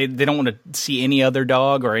 They don't want to see any other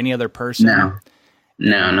dog or any other person.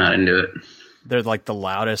 No, not into it. They're like the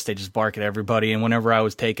loudest. They just bark at everybody. And whenever I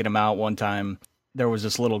was taking him out one time, there was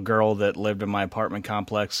this little girl that lived in my apartment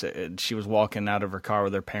complex. She was walking out of her car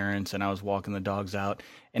with her parents, and I was walking the dogs out.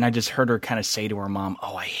 And I just heard her kind of say to her mom,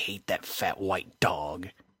 "Oh, I hate that fat white dog."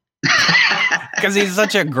 Because he's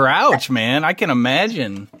such a grouch, man. I can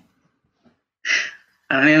imagine.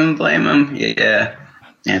 I don't even blame him. Yeah,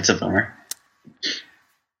 it's a bummer.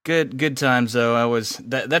 Good times though.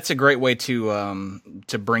 That's a great way to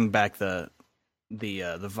bring back the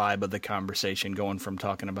vibe of the conversation, going from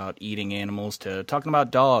talking about eating animals to talking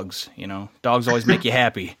about dogs. You know, dogs always make you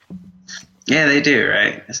happy. Yeah, they do,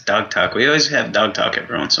 right? It's dog talk. We always have dog talk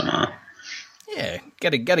every once in a while. Yeah,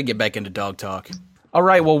 gotta get back into dog talk. All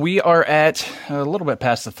right, well, we are at a little bit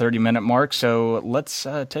past the 30-minute mark, so let's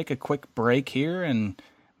take a quick break here and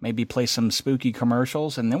maybe play some spooky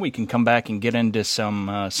commercials, and then we can come back and get into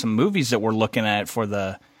some movies that we're looking at for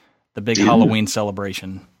the big Halloween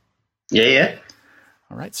celebration. Yeah.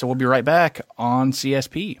 All right, so we'll be right back on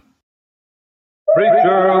CSP.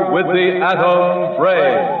 Creature with the Atom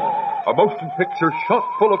Brain. A motion picture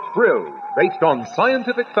chock full of thrills based on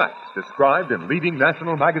scientific facts described in leading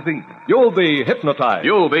national magazines. You'll be hypnotized.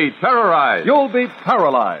 You'll be terrorized. You'll be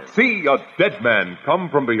paralyzed. See a dead man come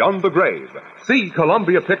from beyond the grave. See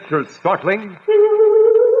Columbia Pictures' startling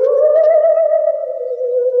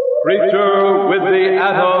Creature with the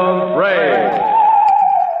Atom Brain.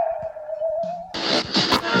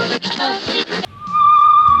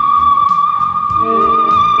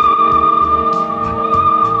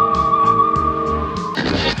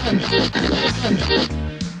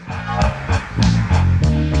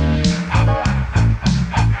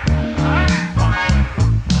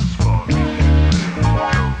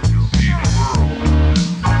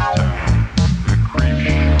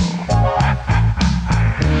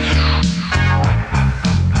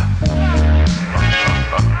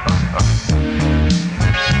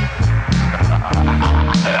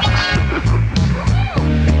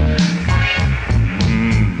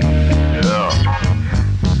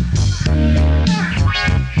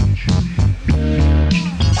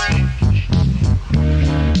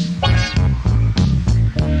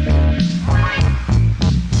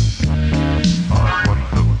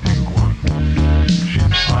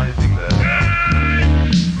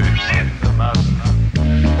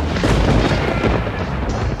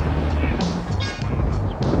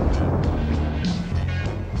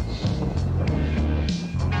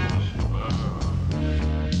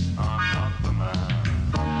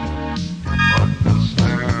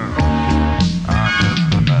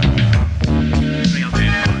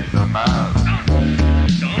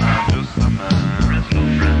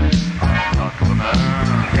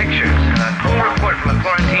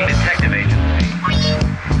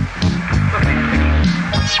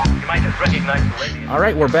 All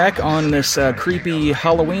right, we're back on this creepy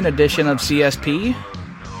Halloween edition of CSP.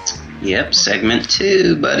 Yep, segment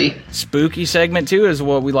 2, buddy. Spooky segment 2 is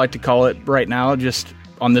what we like to call it right now, just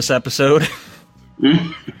on this episode.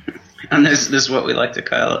 And this is what we like to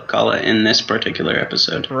call it in this particular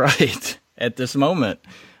episode. Right, at this moment.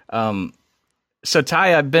 So,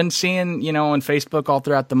 Ty, I've been seeing, on Facebook all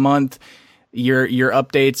throughout the month, your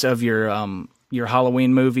updates of your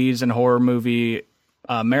Halloween movies and horror movie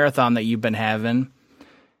marathon that you've been having.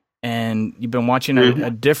 And you've been watching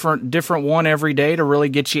a different one every day to really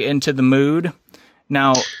get you into the mood.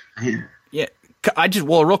 Now, real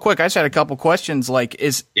quick, I just had a couple questions. Are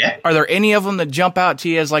there any of them that jump out to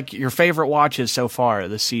you as like your favorite watches so far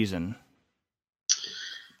this season?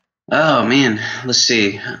 Oh man, let's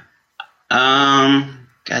see.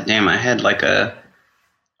 Goddamn, I had like a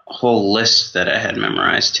whole list that I had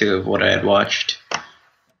memorized too of what I had watched.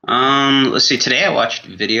 Let's see. Today I watched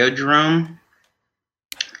Videodrome.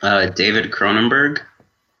 David Cronenberg.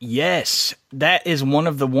 Yes, that is one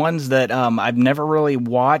of the ones that I've never really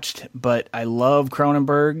watched, but I love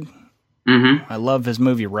Cronenberg. Mm-hmm. I love his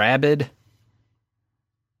movie Rabid.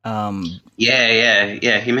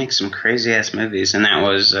 Yeah. He makes some crazy ass movies, and that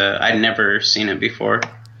was I'd never seen it before,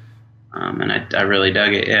 and I really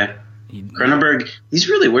dug it. Yeah, Cronenberg. He's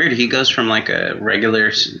really weird. He goes from like a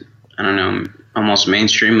regular, I don't know, almost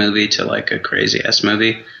mainstream movie to like a crazy ass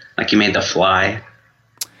movie. Like he made The Fly.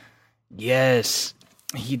 Yes,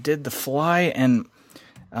 he did The Fly, and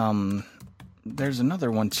there's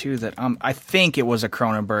another one too that I think it was a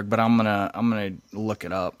Cronenberg, but I'm gonna look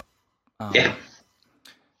it up. Yeah.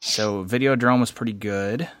 So Videodrome was pretty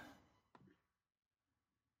good.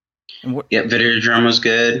 Yeah, Videodrome was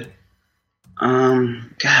good.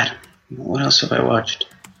 God, what else have I watched?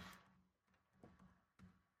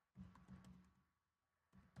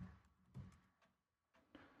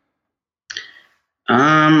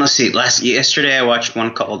 Let's see. Yesterday I watched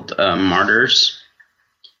one called Martyrs.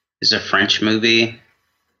 It's a French movie.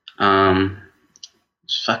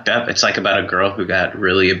 It's fucked up. It's like about a girl who got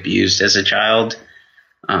really abused as a child.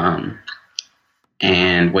 And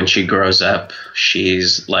when she grows up,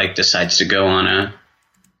 she's like decides to go on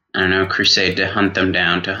a crusade to hunt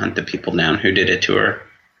the people down who did it to her.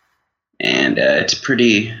 And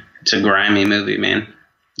it's a grimy movie, man.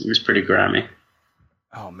 It was pretty grimy.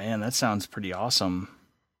 Oh man, that sounds pretty awesome.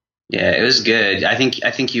 Yeah, it was good. I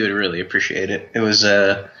think you would really appreciate it. It was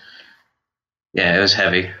it was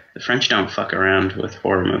heavy. The French don't fuck around with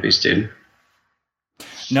horror movies, dude.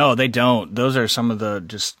 No, they don't. Those are some of the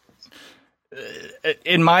just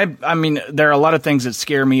there are a lot of things that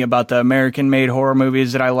scare me about the American-made horror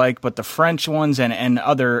movies that I like, but the French ones and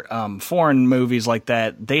other foreign movies like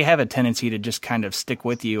that, they have a tendency to just kind of stick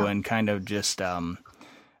with you and kind of just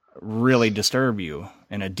really disturb you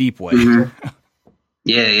in a deep way. Mm-hmm.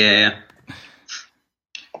 Yeah.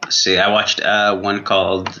 Let's see. I watched one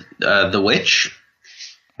called The Witch.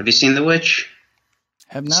 Have you seen The Witch?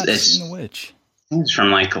 Have not seen The Witch. It's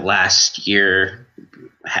from like last year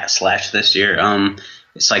 / this year.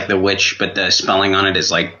 It's like The Witch, but the spelling on it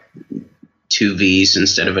is like 2 V's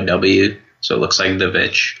instead of a W, so it looks like The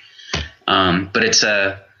Witch. But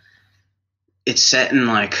it's set in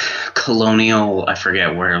like colonial, I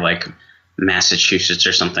forget where, like Massachusetts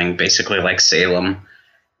or something, basically like Salem.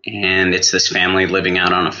 And it's this family living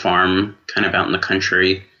out on a farm, kind of out in the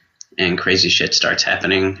country, and crazy shit starts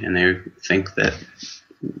happening, and they think that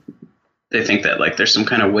like there's some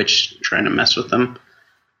kind of witch trying to mess with them.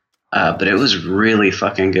 But it was really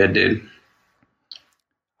fucking good, dude.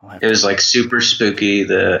 It was like super spooky.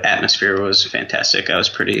 The atmosphere was fantastic. I was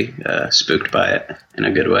pretty spooked by it in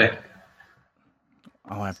a good way.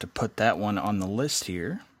 I'll have to put that one on the list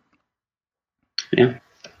here. Yeah.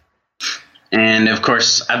 And of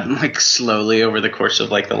course, I'm like slowly over the course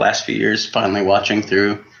of like the last few years finally watching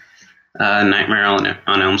through Nightmare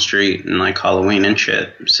on Elm Street and like Halloween and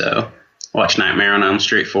shit. So I watched Nightmare on Elm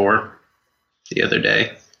Street 4 the other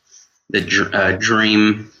day. The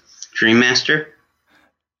Dream Master.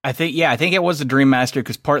 I think it was the Dream Master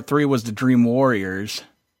because part 3 was the Dream Warriors.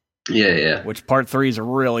 Yeah. Which part 3 is a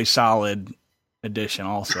really solid addition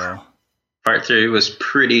also. Part 3 was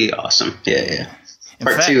pretty awesome. Yeah.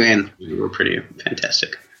 Part 2 and 3 were pretty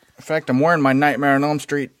fantastic. In fact, I'm wearing my Nightmare on Elm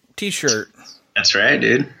Street t-shirt. That's right,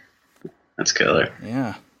 dude. That's killer.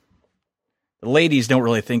 Yeah. The ladies don't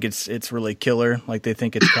really think it's really killer. Like, they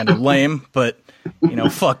think it's kind of lame, but,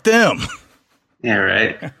 fuck them. Yeah,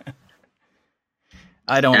 right.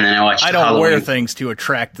 I don't wear things to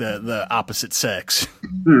attract the opposite sex.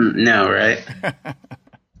 No, right?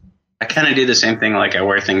 I kind of do the same thing. Like, I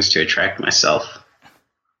wear things to attract myself.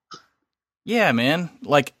 Yeah, man.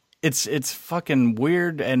 Like, it's fucking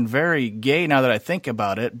weird and very gay now that I think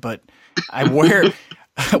about it, but I wear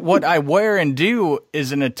what I wear and do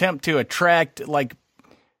is an attempt to attract like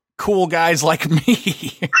cool guys like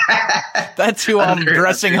me. That's who I'm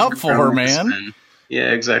dressing up for, man. Men.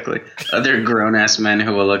 Yeah, exactly. Other grown-ass men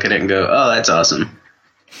who will look at it and go, "Oh, that's awesome."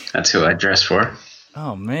 That's who I dress for.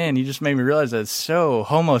 Oh, man, you just made me realize that's so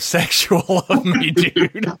homosexual of me,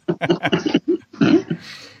 dude.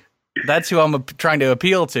 That's who I'm trying to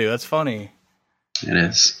appeal to. That's funny. It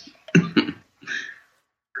is.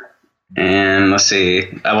 And let's see.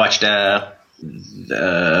 I watched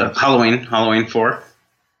Halloween 4.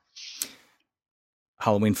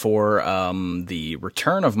 Halloween 4, the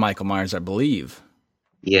return of Michael Myers, I believe.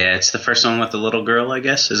 Yeah, it's the first one with the little girl, I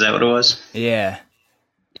guess. Is that what it was? Yeah.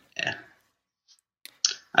 Yeah.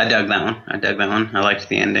 I dug that one. I liked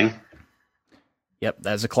the ending. Yep,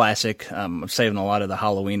 that's a classic. I'm saving a lot of the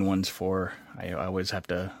Halloween ones for. I always have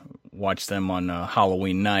to watch them on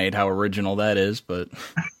Halloween night. How original that is, but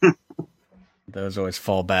those always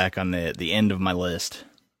fall back on the end of my list.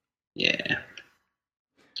 Yeah.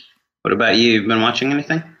 What about you? You've been watching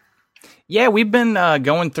anything? Yeah, we've been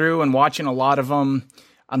going through and watching a lot of them.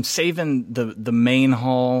 I'm saving the main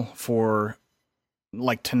haul for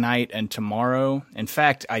like tonight and tomorrow. In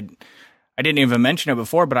fact, I didn't even mention it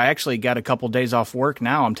before, but I actually got a couple days off work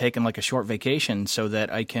now. I'm taking like a short vacation so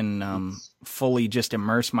that I can fully just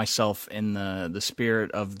immerse myself in the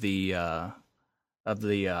spirit of the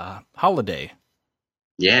holiday.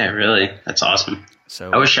 Yeah, really. That's awesome. So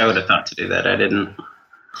I wish I would have thought to do that. I didn't.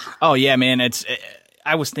 Oh yeah, man.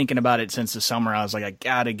 I was thinking about it since the summer. I was like, I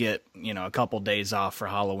gotta get a couple days off for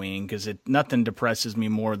Halloween because nothing depresses me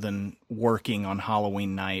more than working on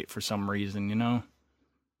Halloween night for some reason.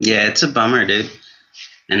 Yeah, it's a bummer, dude.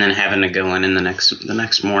 And then having to go in the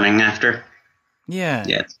next morning after. Yeah.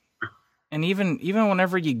 Yeah. And even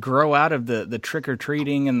whenever you grow out of the trick or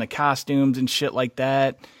treating and the costumes and shit like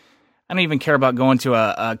that, I don't even care about going to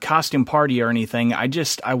a costume party or anything.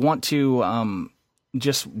 I want to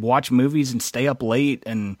just watch movies and stay up late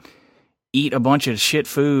and eat a bunch of shit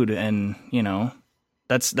food, and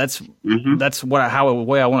that's the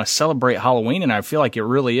way I want to celebrate Halloween, and I feel like it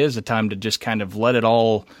really is a time to just kind of let it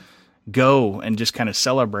all go and just kind of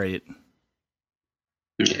celebrate.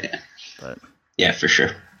 Yeah. Yeah, for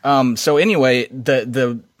sure. So anyway,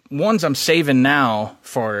 the ones I'm saving now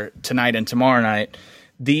for tonight and tomorrow night,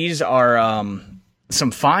 these are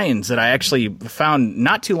some finds that I actually found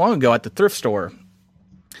not too long ago at the thrift store.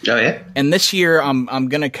 Oh yeah. And this year I'm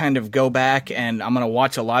gonna kind of go back and I'm gonna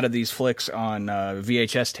watch a lot of these flicks on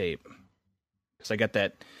VHS tape because I got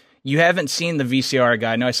that. You haven't seen the VCR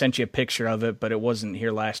guy. I know I sent you a picture of it, but it wasn't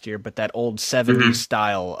here last year. But that old 70s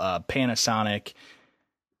style Panasonic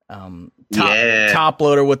top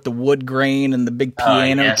loader with the wood grain and the big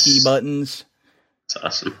piano key buttons. That's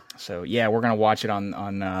awesome. So yeah, we're gonna watch it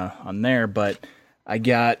on there. But I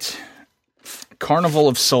got Carnival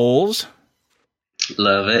of Souls.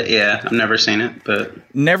 Love it. Yeah, I've never seen it, but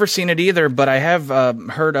Never seen it either, but I have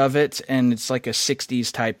heard of it, and it's like a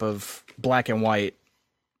 60s type of black and white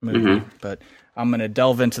movie. But I'm going to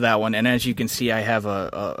delve into that one, and as you can see, I have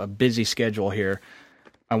a busy schedule here.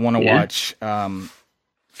 I want to watch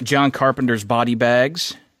John Carpenter's Body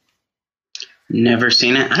Bags. never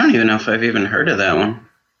seen it. I don't even know if I've even heard of that one.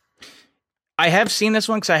 I have seen this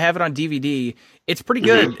one because I have it on DVD. It's pretty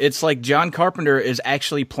good. It's like John Carpenter is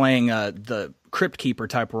actually playing the Crypt Keeper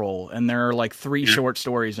type role, and there are like 3 short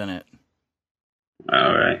stories in it.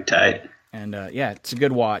 All right, tight. And yeah, it's a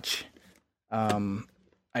good watch.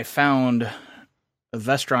 I found a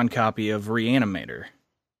Vestron copy of Reanimator.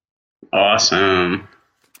 Awesome.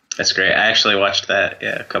 That's great. I actually watched that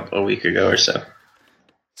a week ago or so.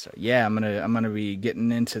 So yeah, I'm gonna be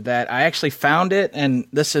getting into that. I actually found it, and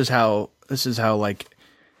this is how like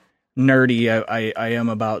nerdy I am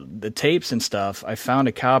about the tapes and stuff. I found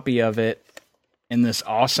a copy of it in this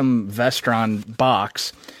awesome Vestron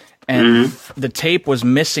box, and the tape was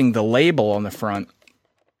missing the label on the front.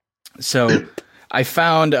 So I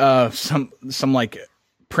found some like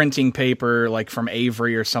printing paper, like from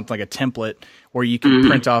Avery or something, like a template where you can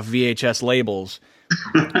print off VHS labels.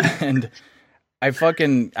 And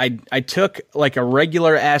I took like a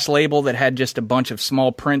regular ass label that had just a bunch of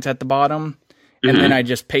small print at the bottom, and then I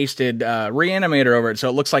just pasted Reanimator over it, so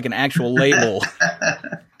it looks like an actual label.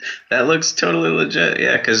 That looks totally legit,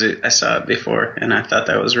 yeah, because I saw it before, and I thought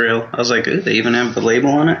that was real. I was like, ooh, they even have the label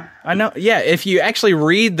on it? I know, yeah, if you actually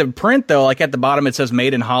read the print, though, like at the bottom it says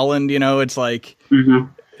Made in Holland, it's like,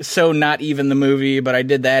 so not even the movie, but I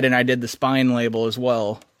did that, and I did the spine label as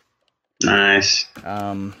well. Nice.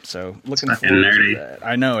 So looking forward to that.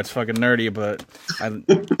 I know, it's fucking nerdy, but I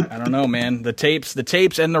don't know, man. The tapes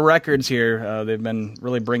and the records here, they've been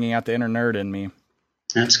really bringing out the inner nerd in me.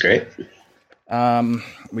 That's great.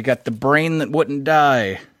 We got The Brain That Wouldn't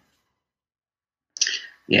Die.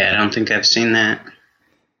 Yeah, I don't think I've seen that.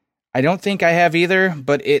 I don't think I have either,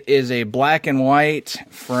 but it is a black and white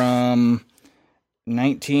from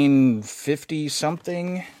 1950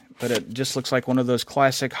 something, but it just looks like one of those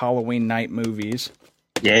classic Halloween night movies.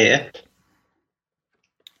 Yeah.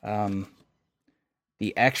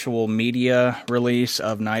 The actual media release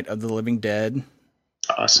of Night of the Living Dead.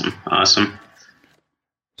 Awesome.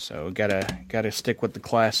 So gotta stick with the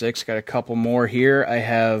classics. Got a couple more here. I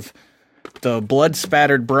have The Blood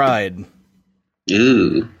Spattered Bride.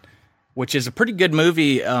 Ooh. Which is a pretty good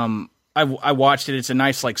movie. I watched it. It's a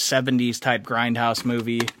nice like 70s type grindhouse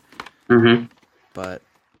movie. But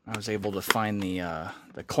I was able to find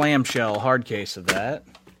the clamshell hard case of that.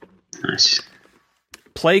 Nice.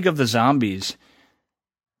 Plague of the Zombies.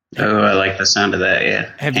 Oh, I like the sound of that,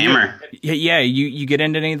 yeah. Hammer. You get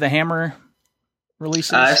into any of the Hammer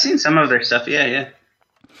releases? I've seen some of their stuff, yeah.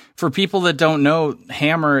 For people that don't know,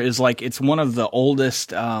 Hammer is like, it's one of the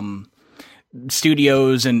oldest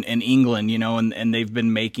studios in England, and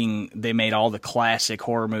they made all the classic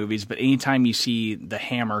horror movies, but anytime you see the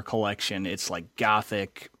Hammer collection, it's like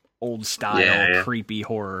gothic, old style, creepy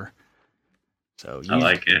horror. So I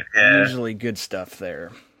like it. Yeah. Usually good stuff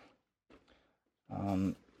there.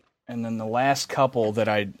 And then the last couple that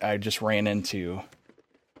I just ran into,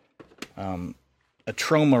 a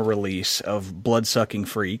Trauma release of Bloodsucking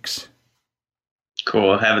Freaks.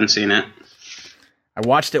 Cool. Haven't seen it. I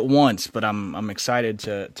watched it once, but I'm excited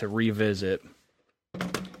to revisit.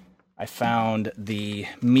 I found the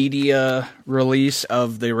media release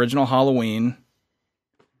of the original Halloween.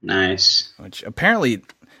 Nice. Which apparently,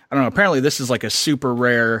 I don't know, apparently this is like a super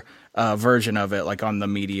rare version of it, like on the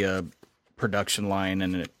media production line,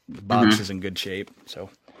 and the box is in good shape. So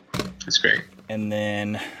that's great. And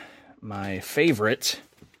then my favorite,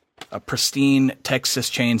 A Pristine Texas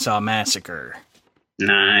Chainsaw Massacre.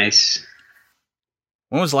 Nice.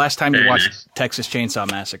 When was the last time you watched Texas Chainsaw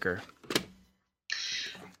Massacre?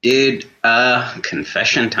 Dude,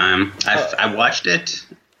 confession time. I watched it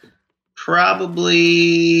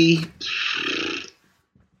probably,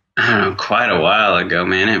 I don't know, quite a while ago,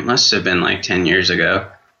 man. It must have been like 10 years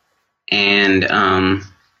ago. And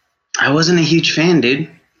I wasn't a huge fan, dude.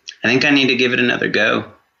 I think I need to give it another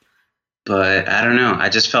go. But I don't know. I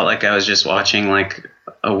just felt like I was just watching like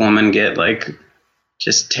a woman get like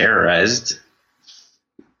just terrorized.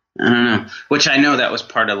 I don't know. Which I know that was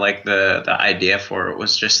part of like the idea for it,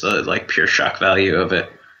 was just the like pure shock value of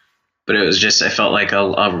it. But it was just, I felt like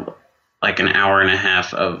like an hour and a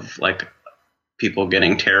half of like people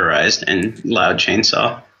getting terrorized and loud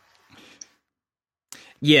chainsaw.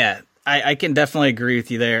 Yeah, I can definitely agree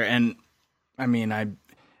with you there. And I mean,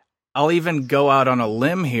 I'll even go out on a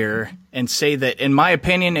limb here and say that, in my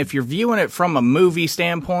opinion, if you're viewing it from a movie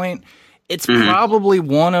standpoint, it's probably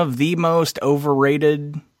one of the most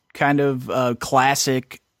overrated kind of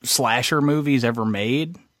classic slasher movies ever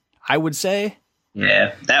made, I would say.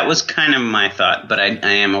 Yeah, that was kind of my thought, but I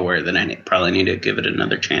am aware that I probably need to give it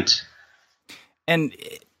another chance. And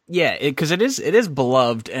yeah, because it is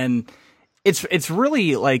beloved, and it's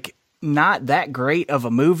really like not that great of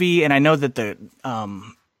a movie. And I know that the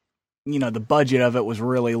the budget of it was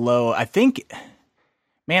really low. I think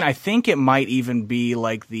it might even be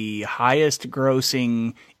like the highest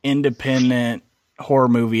grossing independent horror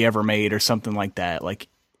movie ever made or something like that. Like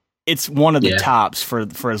it's one of the tops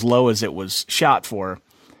for as low as it was shot for.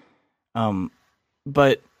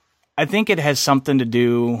 But I think it has something to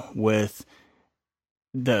do with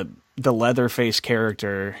the Leatherface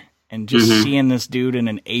character and just seeing this dude in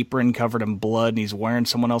an apron covered in blood and he's wearing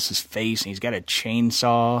someone else's face and he's got a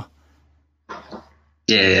chainsaw.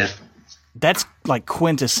 Yeah. That's like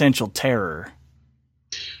quintessential terror.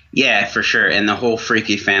 Yeah, for sure. And the whole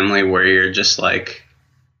freaky family where you're just like,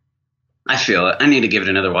 I feel it. I need to give it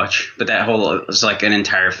another watch. But that whole, it's like an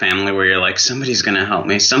entire family where you're like, somebody's going to help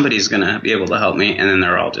me. Somebody's going to be able to help me. And then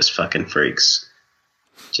they're all just fucking freaks.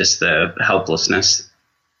 Just the helplessness.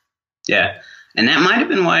 Yeah. And that might have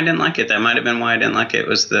been why I didn't like it. That might have been why I didn't like it.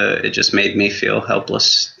 It just made me feel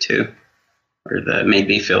helpless too. Or made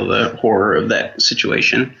me feel the horror of that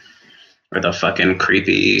situation. Or the fucking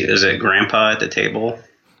creepy, is it grandpa at the table?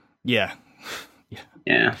 Yeah.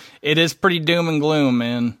 Yeah. It is pretty doom and gloom,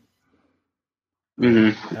 man.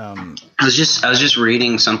 Mm-hmm. I was just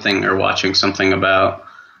reading something or watching something about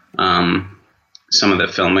some of the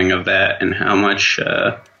filming of that and how much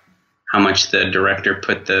the director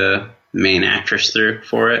put the main actress through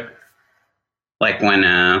for it. Like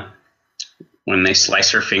when they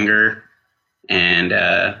slice her finger and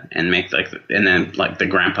make and then the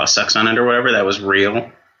grandpa sucks on it or whatever, that was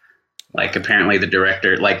real. Like apparently the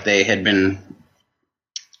director, like they had been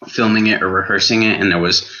filming it or rehearsing it and there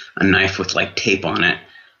was a knife with like tape on it,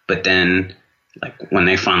 but then like when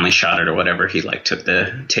they finally shot it or whatever, he like took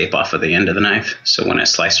the tape off of the end of the knife, so when it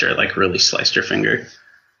sliced her, it like really sliced her finger.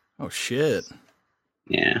 Oh shit.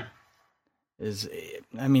 Yeah.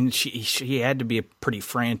 She had to be pretty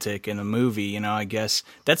frantic in a movie, I guess.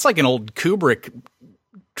 That's like an old Kubrick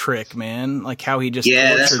trick, man. Like how he just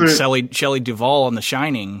tortured Shelley Duvall on The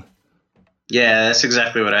Shining. Yeah, that's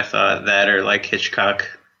exactly what I thought. That or like Hitchcock,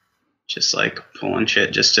 just like pulling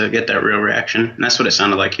shit just to get that real reaction. And that's what it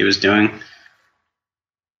sounded like he was doing.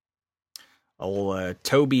 Old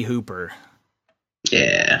Tobe Hooper.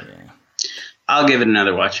 Yeah. I'll give it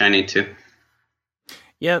another watch. I need to.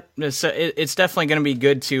 Yep, it's definitely going to be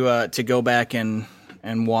good to go back and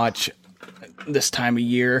watch this time of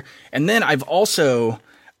year. And then I've also,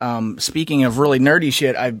 speaking of really nerdy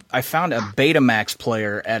shit, I found a Betamax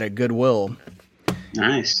player at a Goodwill.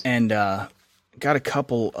 Nice. And got a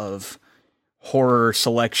couple of horror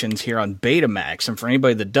selections here on Betamax. And for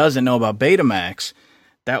anybody that doesn't know about Betamax,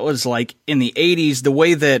 that was like in the 80s, the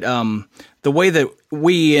way that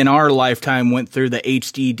we in our lifetime went through the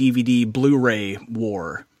HD, DVD, Blu-ray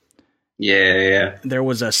war. Yeah. There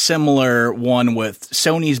was a similar one with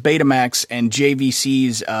Sony's Betamax and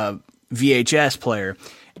JVC's VHS player.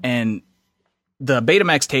 And the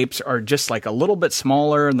Betamax tapes are just like a little bit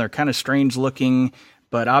smaller and they're kind of strange looking,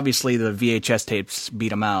 but obviously the VHS tapes beat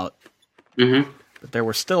them out. Mm-hmm. But there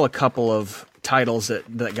were still a couple of titles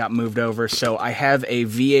that got moved over. So I have a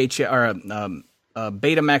VHS or a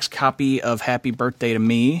Betamax copy of Happy Birthday to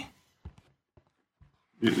Me.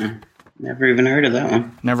 Mm-mm. Never even heard of that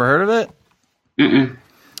one. Never heard of it? Mm-mm.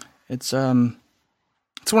 It's one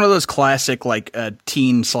of those classic like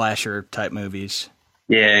teen slasher type movies.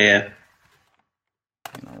 Yeah.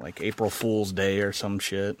 Like April Fool's Day or some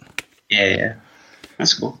shit. Yeah.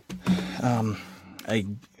 That's cool. A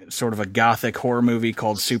sort of a gothic horror movie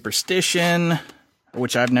called Superstition,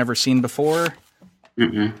 which I've never seen before.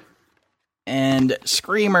 Mm-mm. And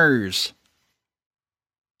Screamers.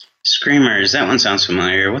 Screamers, that one sounds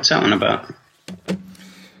familiar. What's that one about?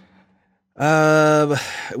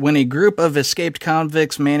 When a group of escaped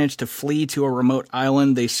convicts manage to flee to a remote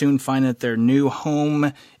island, they soon find that their new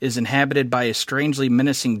home is inhabited by a strangely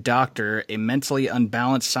menacing doctor, a mentally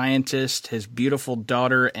unbalanced scientist, his beautiful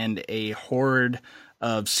daughter, and a horde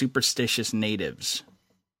of superstitious natives.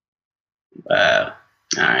 All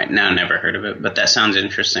right, now never heard of it, but that sounds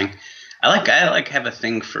interesting. I have a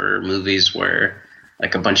thing for movies where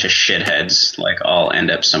like a bunch of shitheads like all end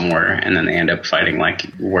up somewhere and then they end up fighting like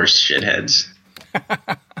worse shitheads.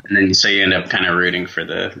 And then so you end up kind of rooting for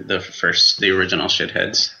the original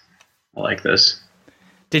shitheads. I like this.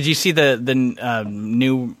 Did you see the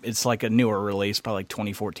new? It's like a newer release, probably like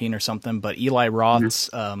 2014 or something. But Eli Roth's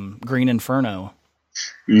Green Inferno.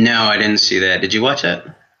 No, I didn't see that. Did you watch it?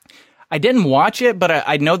 I didn't watch it, but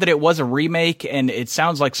I know that it was a remake, and it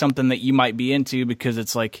sounds like something that you might be into because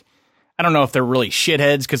it's like, I don't know if they're really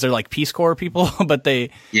shitheads because they're like Peace Corps people, but they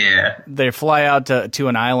fly out to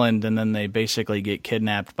an island and then they basically get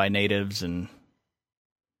kidnapped by natives and.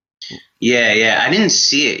 Yeah, I didn't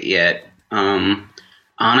see it yet.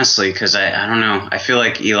 Honestly, because I don't know. I feel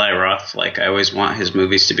like Eli Roth, like I always want his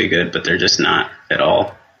movies to be good, but they're just not at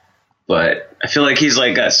all. But I feel like he's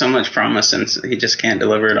like got so much promise and he just can't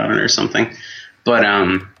deliver it on it or something. But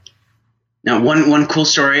now one cool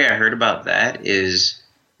story I heard about that is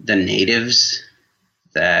the natives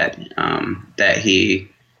that he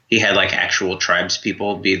had like actual tribes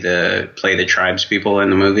people play the tribes people in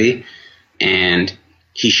the movie, and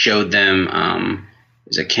he showed them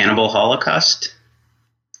is it Cannibal Holocaust?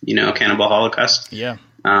 You know Cannibal Holocaust? Yeah.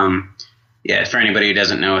 Yeah, for anybody who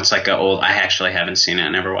doesn't know, it's like a old. I actually haven't seen it. I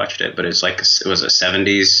never watched it, but it's like it was a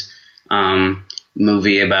 '70s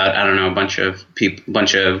movie about I don't know a bunch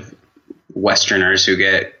of Westerners who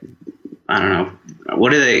get I don't know what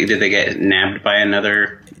did they get nabbed by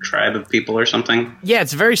another tribe of people or something? Yeah,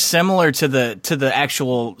 it's very similar to the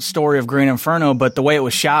actual story of Green Inferno, but the way it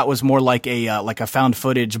was shot was more like a found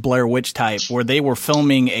footage Blair Witch type, where they were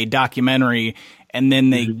filming a documentary and then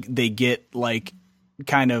they get like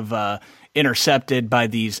kind of intercepted by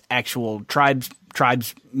these actual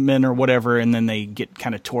tribesmen or whatever, and then they get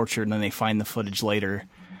kind of tortured, and then they find the footage later.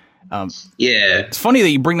 It's funny that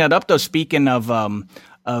you bring that up, though. Speaking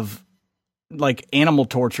of like animal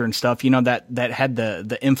torture and stuff, you know that had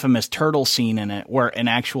the infamous turtle scene in it, where an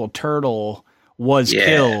actual turtle was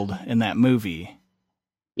killed in that movie.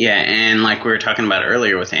 Yeah, and like we were talking about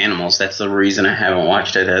earlier with animals, that's the reason I haven't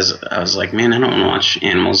watched it. As I was like, man, I don't want to watch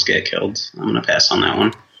animals get killed. I'm gonna pass on that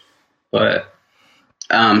one. But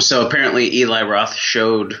so apparently Eli Roth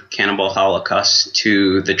showed Cannibal Holocaust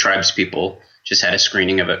to the tribes people, just had a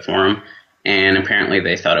screening of it for them, and apparently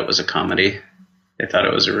they thought it was a comedy. They thought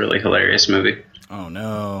it was a really hilarious movie. Oh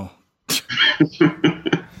no.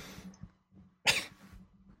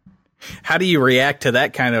 How do you react to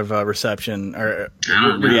that kind of reception or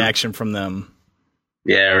reaction from them?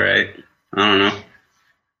 Yeah, right. I don't know.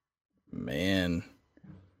 Man.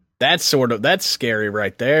 That's scary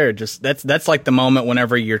right there. Just that's like the moment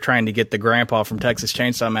whenever you're trying to get the grandpa from Texas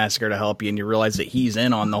Chainsaw Massacre to help you, and you realize that he's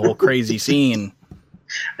in on the whole crazy scene.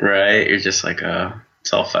 Right, you're just like,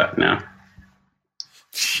 it's all fucked now.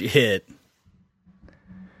 Shit.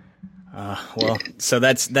 Well, so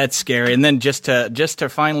that's scary. And then just to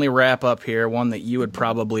finally wrap up here, one that you would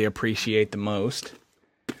probably appreciate the most,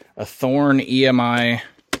 a Thorn EMI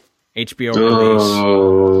HBO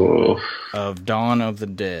release of Dawn of the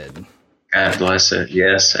Dead. God bless it.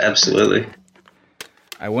 Yes, absolutely.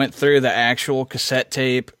 I went through the actual cassette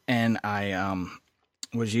tape, and I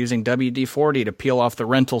was using WD-40 to peel off the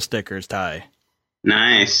rental stickers, Ty.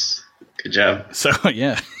 Nice. Good job. So,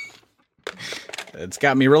 yeah. It's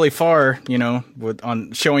got me really far,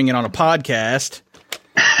 on showing it on a podcast.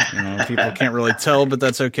 People can't really tell, but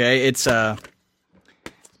that's okay. It's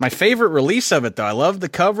my favorite release of it, though. I love the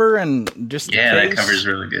cover and just the case. That cover's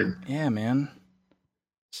really good. Yeah, man.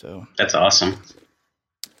 So that's awesome.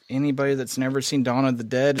 Anybody that's never seen Dawn of the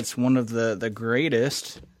Dead, it's one of the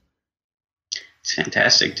greatest. It's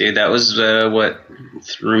fantastic, dude. That was what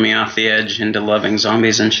threw me off the edge into loving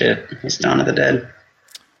zombies and shit. It's Dawn of the Dead.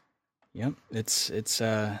 Yep, it's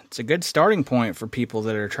a good starting point for people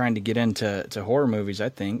that are trying to get into horror movies, I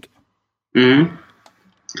think. Mm-hmm.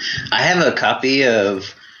 I have a copy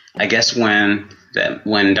of, I guess when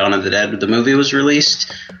Dawn of the Dead the movie was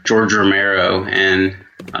released, George Romero and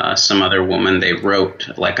some other woman, they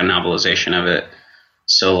wrote like a novelization of it.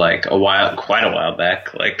 So like quite a while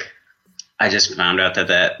back, like I just found out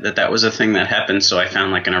that was a thing that happened. So I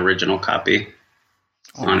found like an original copy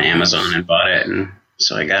on Amazon and bought it, and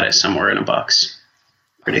so I got it somewhere in a box.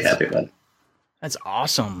 Pretty happy about it. That's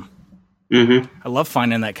awesome. Mm-hmm. I love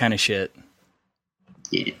finding that kind of shit.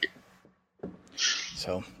 Yeah.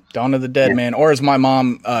 So, Dawn of the Dead, man. Or as my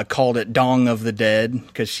mom called it, Dong of the Dead,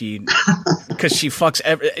 because she fucks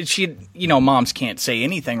moms can't say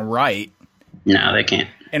anything right. No, they can't.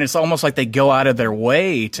 And it's almost like they go out of their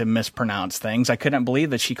way to mispronounce things. I couldn't believe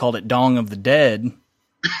that she called it Dong of the Dead.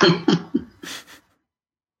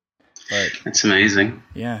 But, that's amazing.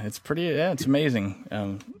 Yeah, it's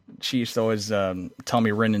amazing. She used to always tell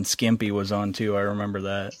me Ren and Skimpy was on too. I remember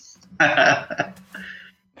that.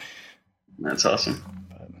 That's awesome.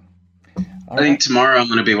 I think tomorrow I'm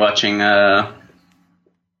going to be watching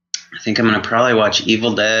think I'm gonna probably watch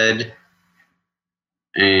Evil Dead,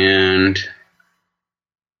 and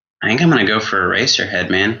I think I'm gonna go for Eraserhead,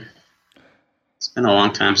 man. It's been a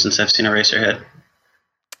long time since I've seen Eraserhead.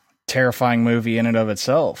 Terrifying movie in and of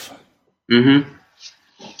itself. Mm-hmm.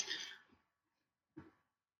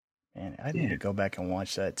 Man, I need to go back and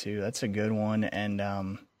watch that too. That's a good one. And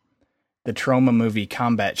the Troma movie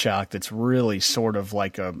Combat Shock, that's really sort of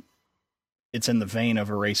like it's in the vein of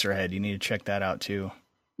Eraserhead. You need to check that out too.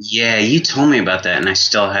 Yeah, you told me about that, and I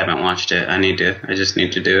still haven't watched it. I just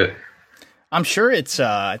need to do it. I'm sure it's.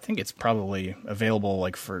 I think it's probably available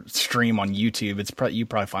like for stream on YouTube. You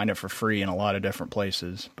probably find it for free in a lot of different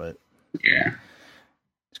places. But yeah,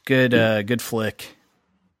 it's good. Good flick.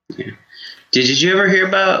 Yeah. Did you ever hear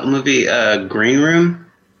about the movie Green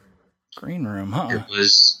Room? Green Room, huh?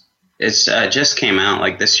 It's just came out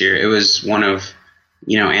like this year. It was one of,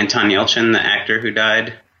 Anton Yelchin, the actor who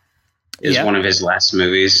died, is one of his last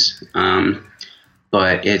movies.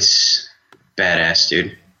 But it's badass,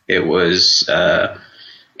 dude. It was,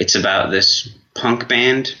 it's about this punk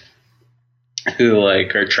band who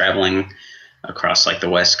like are traveling across like the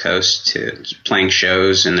West Coast to playing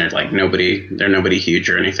shows, and they're nobody huge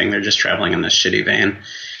or anything. They're just traveling in this shitty van,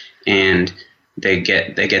 and they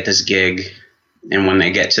get this gig. And when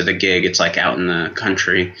they get to the gig, it's like out in the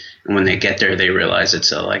country. And when they get there, they realize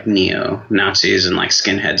it's like neo-Nazis and like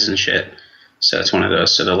skinheads and shit. So it's one of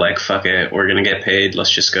those. So they're like, fuck it, we're going to get paid. Let's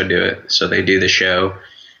just go do it. So they do the show.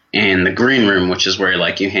 And the green room, which is where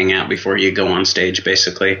like you hang out before you go on stage,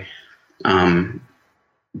 basically,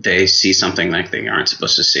 they see something like they aren't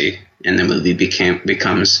supposed to see. And the movie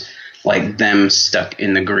becomes like them stuck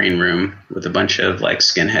in the green room with a bunch of like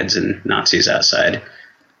skinheads and Nazis outside,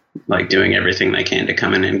 like doing everything they can to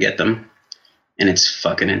come in and get them. And it's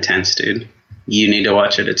fucking intense, dude. You need to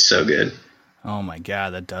watch it. It's so good. Oh my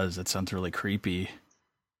God, that sounds really creepy.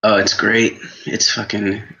 Oh, it's great. It's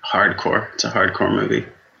fucking hardcore. It's a hardcore movie.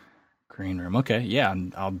 Green Room. Okay, yeah,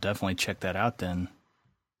 I'll definitely check that out then.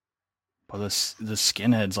 Well, the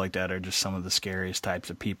skinheads like that are just some of the scariest types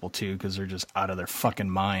of people too, because they're just out of their fucking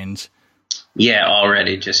minds. Yeah,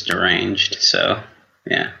 already just deranged. So,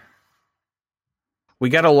 yeah. We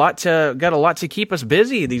got a lot to keep us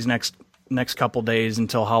busy these next couple days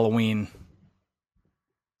until Halloween.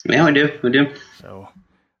 Yeah, we do. So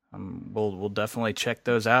we'll definitely check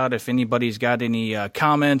those out. If anybody's got any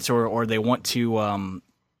comments or they want to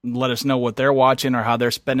let us know what they're watching or how they're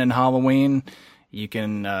spending Halloween, you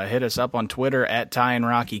can hit us up on Twitter at Ty and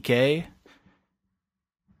Rocky K.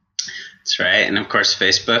 That's right, and of course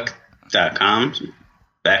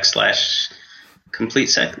Facebook.com/Complete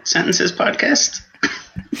Sentences Podcast.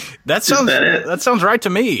 That sounds right to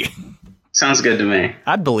me. Sounds good to me.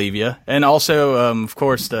 I'd believe you. And also, of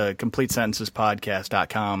course, the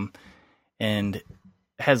CompleteSentencesPodcast.com, and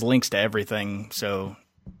has links to everything. So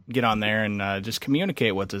get on there and just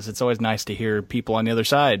communicate with us. It's always nice to hear people on the other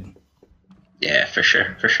side. Yeah, for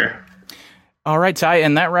sure. All right, Ty,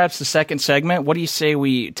 and that wraps the second segment. What do you say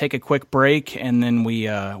we take a quick break, and then we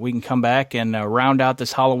can come back and round out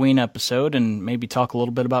this Halloween episode and maybe talk a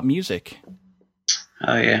little bit about music?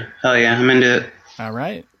 Oh, yeah. Hell yeah, I'm into it. All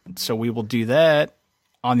right. So we will do that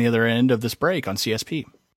on the other end of this break on CSP.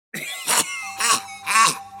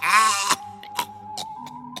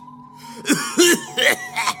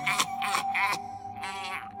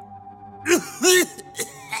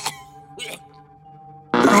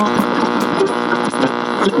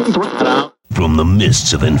 From the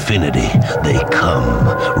mists of infinity, they come,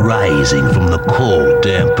 rising from the cold,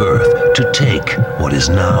 damp earth to take what is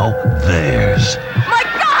now theirs. My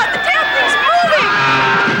God, the damn thing's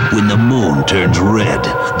moving! When the moon turns red,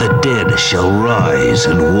 the dead shall rise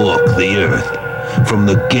and walk the earth. From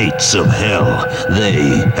the gates of hell,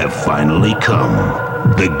 they have finally come.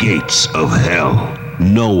 The gates of hell.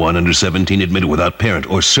 No one under 17 admitted without parent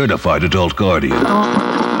or certified adult guardian.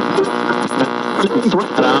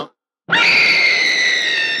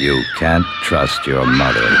 You can't trust your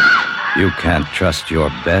mother. You can't trust your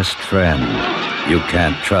best friend. You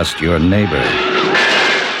can't trust your neighbor.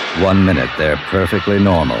 1 minute they're perfectly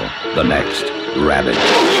normal, the next, rabid.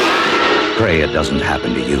 Pray it doesn't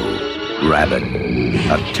happen to you. Rabid.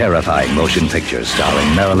 A terrifying motion picture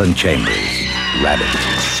starring Marilyn Chambers. Rabid.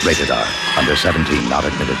 Rated R. Under 17, not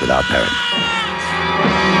admitted without parent.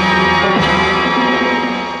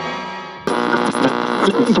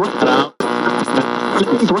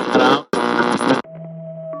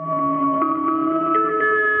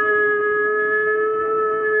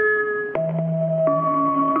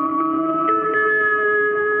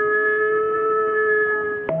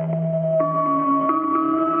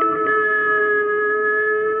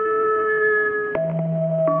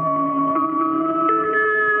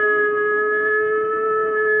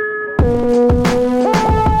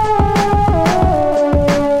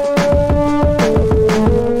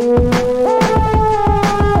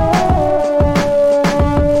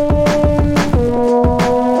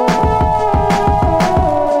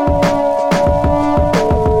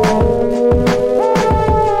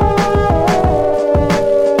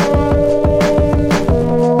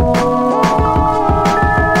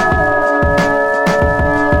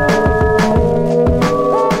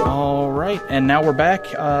 and now we're back.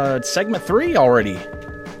 Segment 3 already.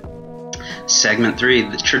 Segment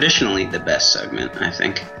 3, traditionally the best segment, I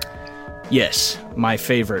think. Yes, my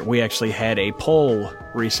favorite. We actually had a poll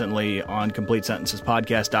recently on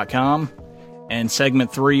CompleteSentencesPodcast.com, and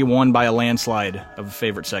segment 3 won by a landslide of a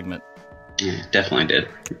favorite segment. Yeah, definitely did.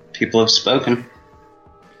 People have spoken.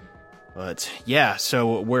 But yeah,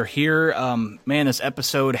 so we're here. Man, this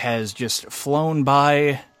episode has just flown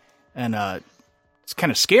by, and it's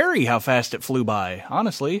kind of scary how fast it flew by,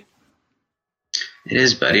 honestly. It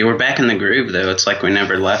is, buddy. We're back in the groove, though. It's like we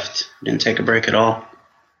never left. Didn't take a break at all.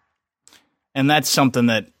 And that's something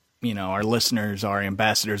that, you know, our listeners are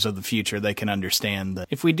ambassadors of the future. They can understand that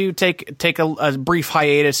if we do take a brief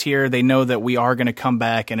hiatus here, they know that we are going to come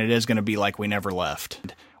back, and it is going to be like we never left.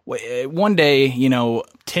 One day, you know,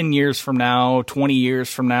 10 years from now, 20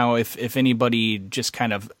 years from now, if anybody just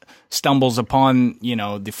kind of stumbles upon, you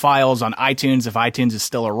know, the files on iTunes, if iTunes is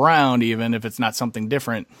still around, even if it's not something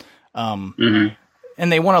different,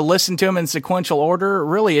 and they want to listen to them in sequential order,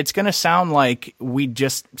 really, it's going to sound like we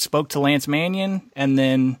just spoke to Lance Mannion, and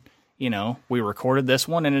then, you know, we recorded this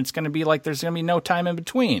one, and it's going to be like there's going to be no time in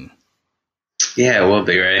between. Yeah, it will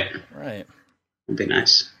be, right? Right. It'll be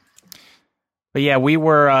nice. But yeah, we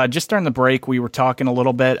were, just during the break, we were talking a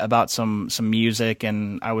little bit about some music,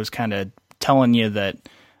 and I was kind of telling you that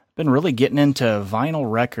I've been really getting into vinyl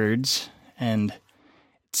records, and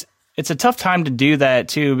it's a tough time to do that,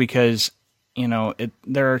 too, because, you know,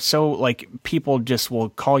 there are so, like, people just will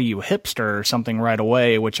call you hipster or something right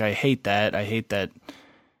away, which I hate that. I hate that,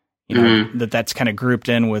 you know, that's kind of grouped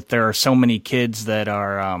in with there are so many kids that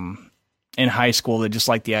are in high school that just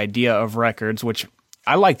like the idea of records, which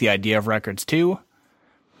I like the idea of records too.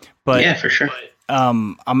 But yeah, for sure. I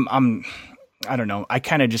don't know. I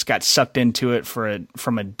kind of just got sucked into it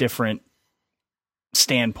from a different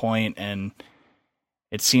standpoint, and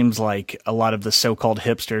it seems like a lot of the so-called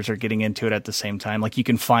hipsters are getting into it at the same time. Like, you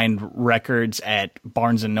can find records at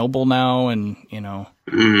Barnes and Noble now, and, you know,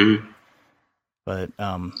 but,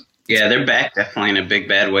 yeah, they're back definitely in a big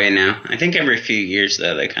bad way now. I think every few years,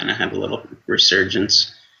 though, they kind of have a little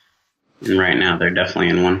resurgence. And right now, they're definitely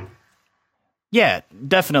in one. Yeah,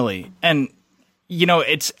 definitely. And, you know,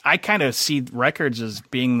 I kind of see records as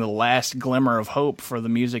being the last glimmer of hope for the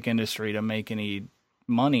music industry to make any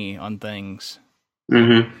money on things.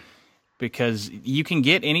 Because you can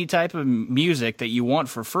get any type of music that you want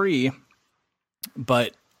for free,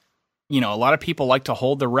 but, you know, a lot of people like to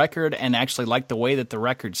hold the record and actually like the way that the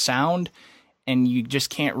records sound, and you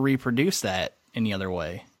just can't reproduce that any other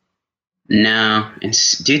way. No. And,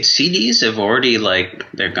 dude, CDs have already, like,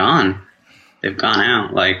 they're gone. They've gone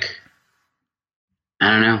out. Like,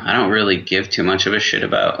 I don't know. I don't really give too much of a shit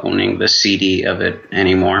about owning the CD of it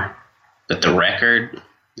anymore. But the record,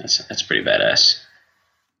 that's pretty badass.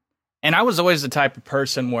 And I was always the type of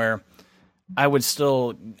person where I would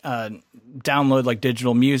still download like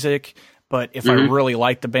digital music, but if I really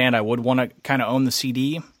liked the band, I would want to kind of own the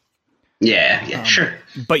CD. Yeah, sure.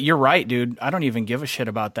 But you're right, dude. I don't even give a shit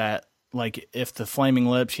about that. Like, if the Flaming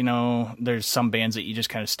Lips, you know, there's some bands that you just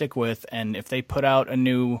kind of stick with, and if they put out a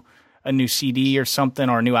new CD or something,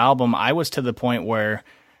 or a new album, I was to the point where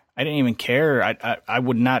I didn't even care. I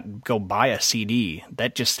would not go buy a CD.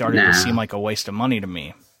 That just started to seem like a waste of money to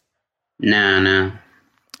me. No.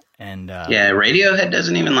 And yeah, Radiohead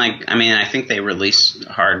doesn't even like. I mean, I think they release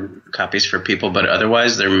hard copies for people, but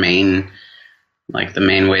otherwise, the main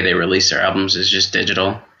way they release their albums is just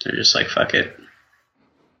digital. They're just like, fuck it.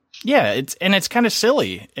 Yeah, it's kind of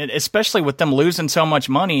silly, especially with them losing so much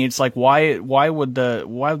money. It's like, why would the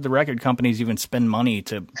record companies even spend money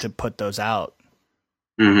to put those out?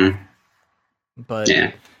 But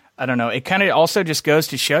yeah. I don't know. It kind of also just goes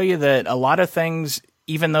to show you that a lot of things,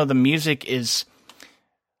 even though the music is,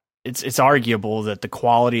 it's arguable that the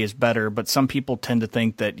quality is better, but some people tend to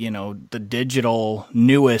think that, you know, the digital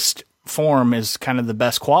newest form is kind of the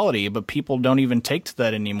best quality, but people don't even take to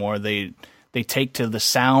that anymore. They take to the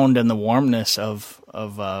sound and the warmness of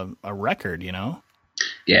a record, you know?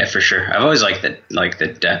 Yeah, for sure. I've always liked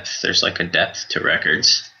the depth. There's like a depth to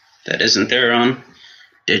records that isn't there on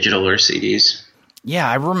digital or CDs. Yeah,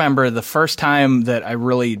 I remember the first time that I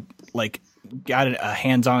really like got a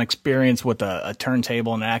hands-on experience with a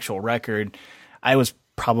turntable and an actual record. I was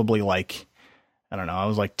probably like, I don't know, I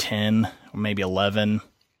was like 10 or maybe 11,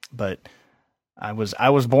 but I was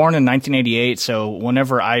born in 1988. So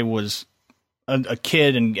whenever I was a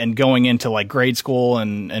kid and going into like grade school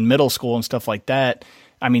and middle school and stuff like that,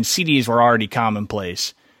 I mean, CDs were already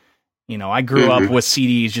commonplace. You know, I grew up with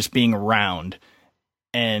CDs just being around.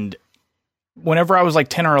 And whenever I was like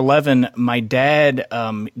 10 or 11, my dad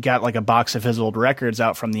got like a box of his old records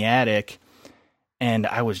out from the attic. And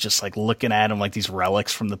I was just like looking at them like these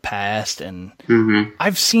relics from the past. And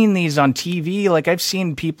I've seen these on TV. Like I've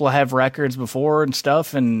seen people have records before and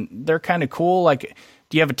stuff, and they're kind of cool. Like,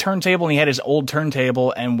 do you have a turntable? And he had his old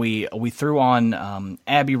turntable, and we threw on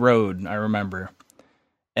Abbey Road, I remember.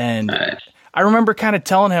 And I remember kind of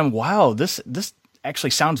telling him, wow, this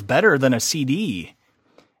actually sounds better than a CD.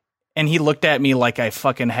 And he looked at me like I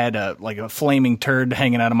fucking had a flaming turd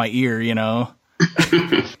hanging out of my ear, you know?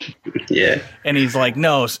 Yeah. And he's like,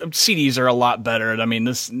 no, CDs are a lot better. I mean,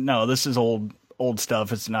 this is old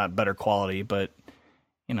stuff. It's not better quality, but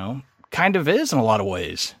you know, kind of is in a lot of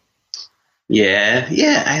ways. Yeah.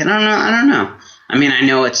 I don't know. I mean, I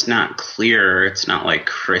know it's not clear. It's not like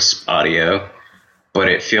crisp audio, but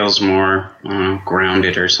it feels more, I don't know,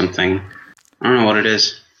 grounded or something. I don't know what it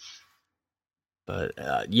is. But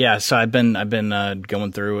yeah, so I've been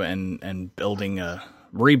going through and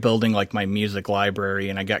rebuilding like my music library,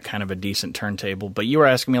 and I got kind of a decent turntable. But you were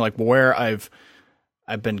asking me like where I've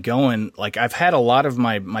been going. Like I've had a lot of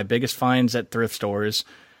my biggest finds at thrift stores,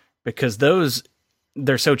 because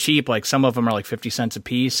they're so cheap. Like some of them are like 50 cents a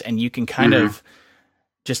piece, and you can kind of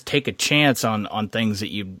just take a chance on things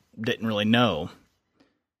that you didn't really know.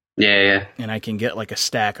 Yeah. And I can get like a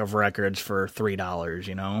stack of records for $3,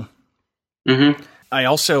 you know? Mm-hmm. I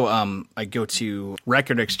also, I go to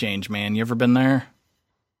Record Exchange, man. You ever been there?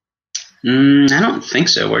 I don't think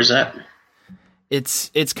so. Where's that?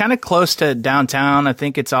 It's kind of close to downtown. I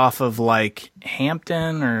think it's off of like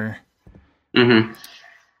Hampton or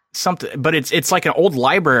something, but it's like an old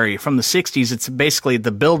library from the 60s. It's basically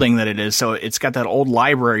the building that it is. So it's got that old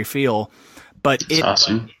library feel, but it's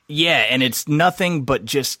awesome. Yeah. And it's nothing but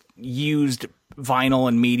just used vinyl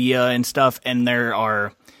and media and stuff. And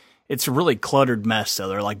it's a really cluttered mess. So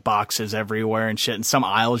there are like boxes everywhere and shit. And some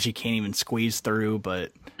aisles you can't even squeeze through,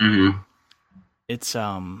 but it's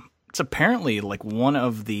apparently like one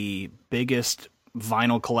of the biggest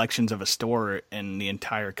vinyl collections of a store in the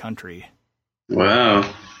entire country.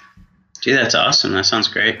 Wow. Gee, that's awesome. That sounds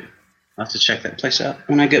great. I'll have to check that place out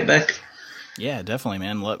when I get back. Yeah, definitely,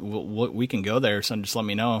 man. We can go there, so just let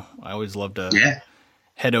me know. I always love to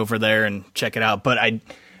head over there and check it out. But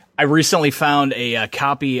I recently found a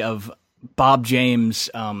copy of Bob James.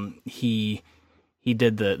 He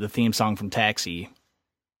did the theme song from Taxi.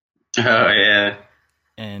 Oh, yeah.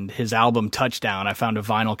 And his album Touchdown, I found a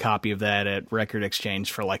vinyl copy of that at Record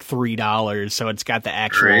Exchange for like $3. So it's got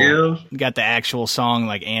the actual song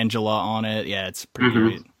like Angela on it. Yeah, it's pretty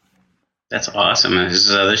great. That's awesome. Is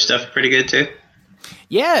his other stuff pretty good too?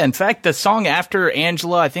 Yeah, in fact, the song after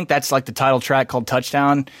Angela, I think that's like the title track called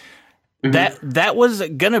Touchdown. That was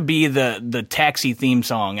gonna be the Taxi theme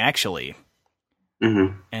song actually.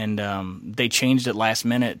 And they changed it last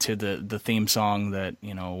minute to the theme song that,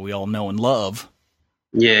 you know, we all know and love.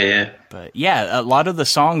 Yeah. But yeah, a lot of the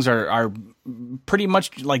songs are pretty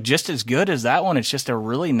much like just as good as that one. It's just a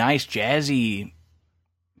really nice jazzy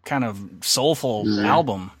kind of soulful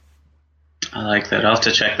album. I like that. I'll have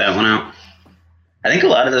to check that one out. I think a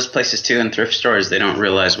lot of those places too in thrift stores, they don't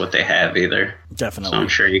realize what they have either. Definitely. So I'm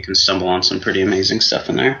sure you can stumble on some pretty amazing stuff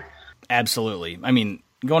in there. Absolutely. I mean,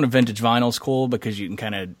 going to vintage vinyl is cool because you can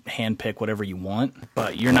kind of handpick whatever you want,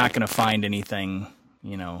 but you're not going to find anything,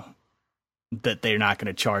 you know, that they're not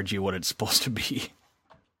going to charge you what it's supposed to be.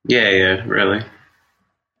 Yeah, really.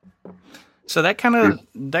 So that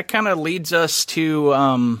kind of leads us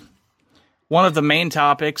to one of the main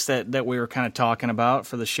topics that we were kind of talking about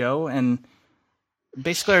for the show. And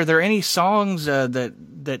basically, are there any songs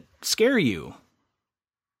that scare you,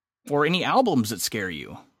 or any albums that scare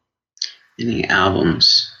you? Any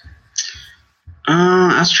albums?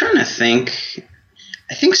 I was trying to think.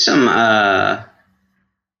 I think some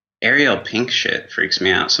Ariel Pink shit freaks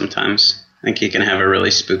me out sometimes. I think he can have a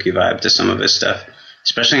really spooky vibe to some of his stuff,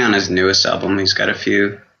 especially on his newest album. He's got a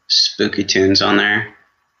few spooky tunes on there.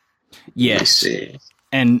 Yes.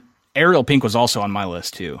 And Ariel Pink was also on my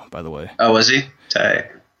list too, by the way. Oh, was he? Tight.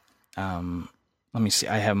 Let me see.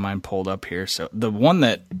 I have mine pulled up here. So well,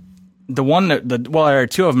 there are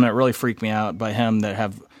two of them that really freak me out by him that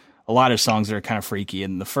have a lot of songs that are kind of freaky.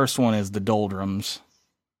 And the first one is The Doldrums.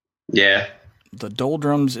 Yeah. The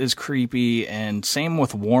Doldrums is creepy, and same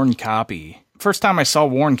with Worn Copy. First time I saw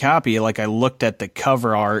Worn Copy, like I looked at the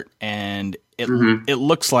cover art and it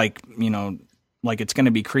looks like, you know, like it's going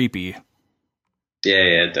to be creepy.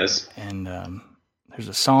 Yeah, it does. And there's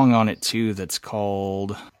a song on it too that's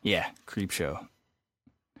called Creepshow.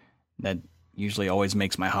 That usually always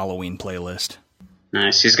makes my Halloween playlist.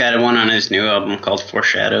 Nice. He's got one on his new album called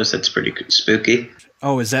Foreshadows that's pretty spooky.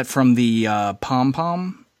 Oh, is that from the Pom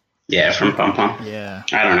Pom? Yeah, from Pom Pom. Yeah.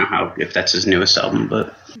 I don't know if that's his newest album,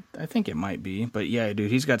 but I think it might be. But yeah, dude,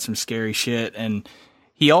 he's got some scary shit. And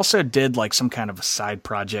he also did like some kind of a side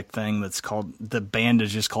project thing that's called, the band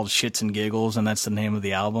is just called Shits and Giggles, and that's the name of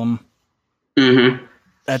the album. Mm-hmm.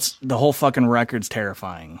 That's, the whole fucking record's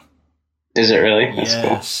terrifying. Is it really? That's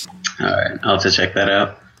Yes. cool. All right, I'll have to check that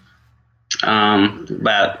out.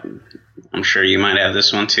 But I'm sure you might have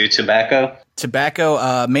this one too, Tobacco.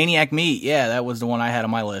 Tobacco, Maniac Meat. Yeah, that was the one I had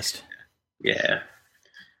on my list. Yeah,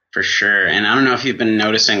 for sure. And I don't know if you've been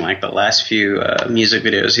noticing like the last few music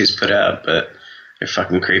videos he's put out, but they're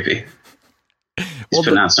fucking creepy. He's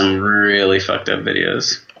putting out some really fucked up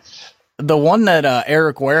videos. The one that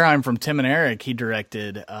Eric Wareheim from Tim and Eric, he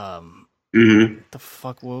directed. Mm-hmm. The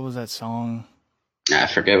fuck, what was that song? I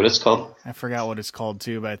forget what it's called. I forgot what it's called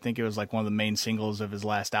too, but I think it was like one of the main singles of his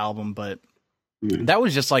last album. But that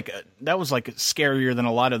was just like, that was like scarier than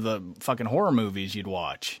a lot of the fucking horror movies you'd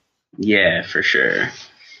watch. Yeah, for sure.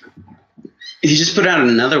 He just put out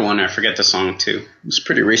another one. I forget the song too. It was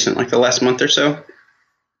pretty recent, like the last month or so.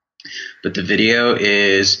 But the video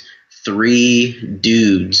is 3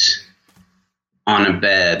 dudes on a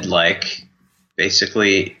bed, like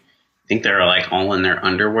basically, I think they're like all in their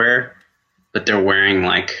underwear, but they're wearing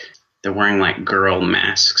like girl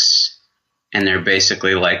masks, and they're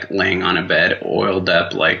basically like laying on a bed, oiled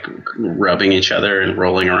up, like rubbing each other and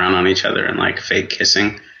rolling around on each other and like fake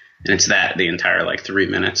kissing. And it's that the entire like 3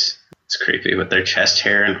 minutes. It's creepy with their chest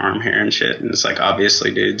hair and arm hair and shit. And it's like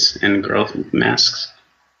obviously dudes in girl masks.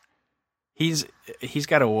 He's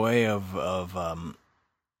got a way of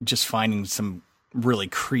just finding some really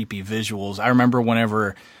creepy visuals. I remember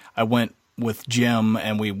whenever I went with Jim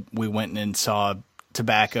and we went and saw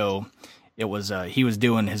Tobacco, it was he was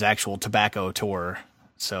doing his actual Tobacco tour.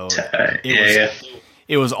 So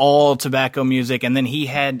it was all Tobacco music, and then he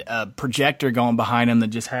had a projector going behind him that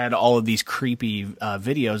just had all of these creepy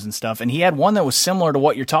videos and stuff. And he had one that was similar to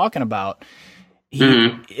what you're talking about.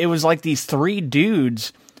 It was like these 3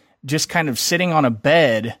 dudes just kind of sitting on a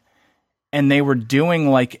bed, and they were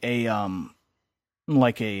doing like a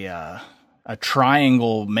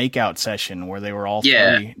triangle makeout session where they were all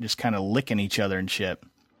 3 just kind of licking each other and shit.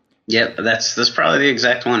 Yep, that's probably the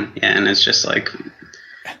exact one. Yeah, and it's just like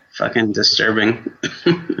fucking disturbing.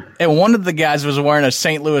 And one of the guys was wearing a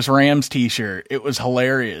St. Louis Rams t-shirt. It was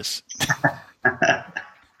hilarious.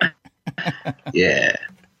 Yeah.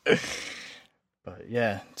 But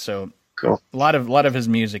yeah, so cool. A lot of his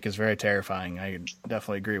music is very terrifying. I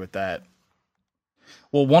definitely agree with that.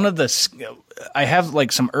 Well, one of the, I have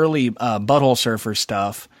like some early Butthole Surfer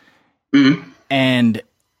stuff, and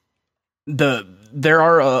there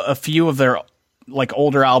are a few of their like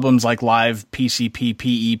older albums, like Live PCP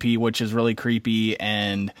PEP, which is really creepy,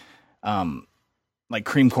 and like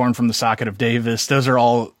Cream Corn from the Socket of Davis. Those are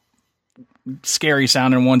all scary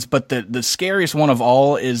sounding ones, but the scariest one of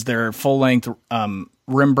all is their full length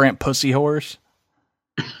Rembrandt Pussy Horse.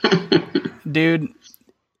 Dude,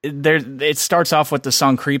 it starts off with the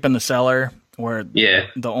song "Creep in the Cellar," where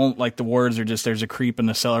the words are just, "There's a creep in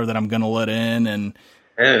the cellar that I'm gonna let in," and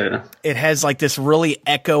it has like this really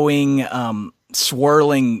echoing,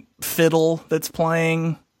 swirling fiddle that's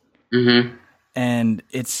playing, and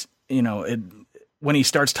it's, you know, when he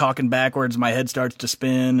starts talking backwards, my head starts to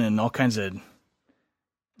spin and all kinds of, I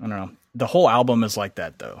don't know. The whole album is like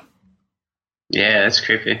that, though. Yeah, that's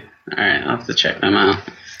creepy. All right, I'll have to check them out.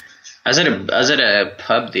 I was at a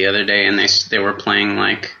pub the other day, and they were playing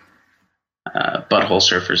like Butthole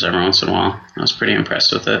Surfers every once in a while. I was pretty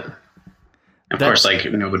impressed with it. Of course, like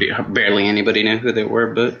barely anybody knew who they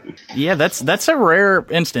were, but yeah, that's a rare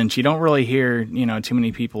instance. You don't really hear, you know, too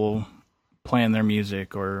many people playing their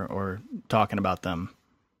music or talking about them.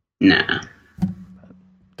 Nah.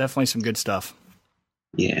 Definitely some good stuff.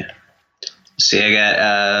 Yeah. See, I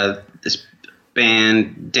got this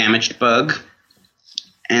band, Damaged Bug,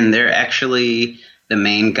 and they're actually the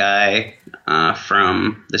main guy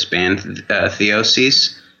from this band,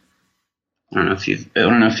 Theoses. I don't know if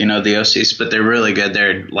you know the Theoses, but they're really good.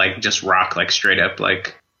 They're like just rock, like straight up,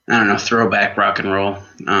 like, I don't know, throwback rock and roll.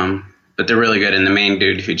 But they're really good. And the main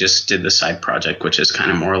dude who just did the side project, which is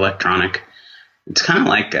kind of more electronic. It's kind of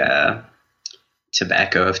like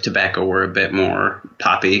Tobacco, if Tobacco were a bit more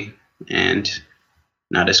poppy and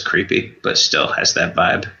not as creepy, but still has that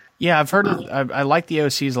vibe. Yeah, I've heard of, I like the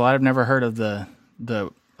OCs a lot. I've never heard of the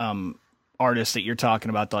artists that you're talking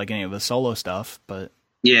about, like any of the solo stuff, but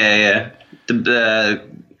yeah.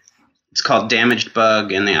 It's called Damaged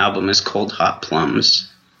Bug, and the album is Cold Hot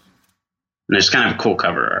Plums. And there's kind of a cool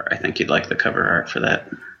cover art. I think you'd like the cover art for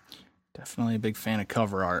that. Definitely a big fan of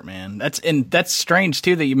cover art, man. That's strange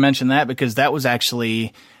too that you mentioned that, because that was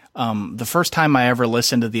actually The first time I ever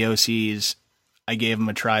listened to the OCs, I gave them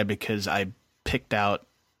a try because I picked out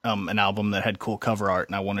an album that had cool cover art,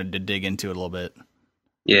 and I wanted to dig into it a little bit.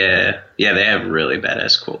 Yeah, they have really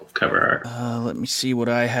badass cool cover art. Let me see what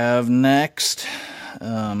I have next.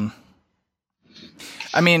 I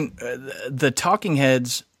mean, the Talking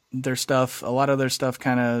Heads, their stuff, a lot of their stuff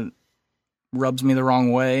kind of rubs me the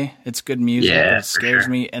wrong way. It's good music, but it scares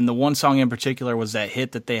me. And the one song in particular was that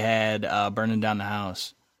hit that they had, Burning Down the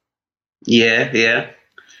House. Yeah,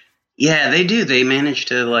 they do. They managed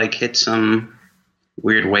to like hit some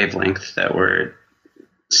weird wavelength that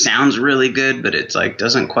sounds really good, but it's like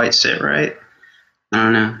doesn't quite sit right. I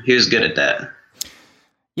don't know. He was good at that.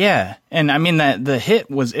 Yeah, and I mean that the hit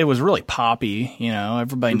was really poppy. You know,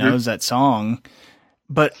 everybody knows that song.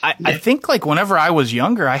 But I think like whenever I was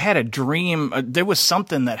younger, I had a dream. There was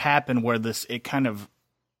something that happened where it kind of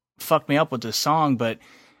fucked me up with this song. But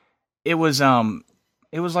it was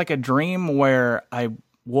like a dream where I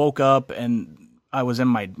woke up and I was in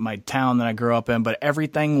my town that I grew up in, but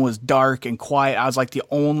everything was dark and quiet. I was like the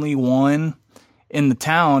only one in the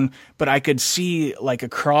town, but I could see like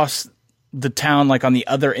across the town, like on the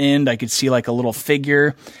other end, I could see like a little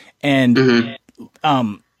figure, and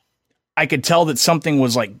I could tell that something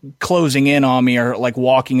was like closing in on me or like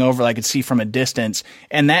walking over. I could see from a distance,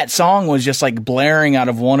 and that song was just like blaring out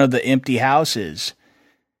of one of the empty houses.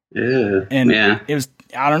 Yeah, and it was,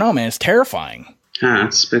 I don't know, man, it's terrifying.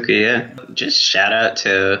 Huh, spooky. Yeah, just shout out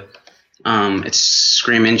to it's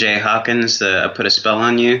Screamin' Jay Hawkins, the "I Put a Spell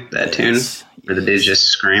on You," that tune where the dude's just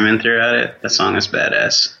screaming throughout it. That song is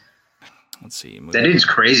badass. Let's see. That dude's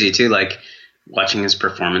crazy too. Like watching his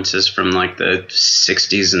performances from like the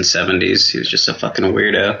 60s and 70s, he was just a fucking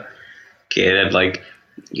weirdo kid. Had like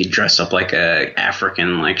he'd dress up like a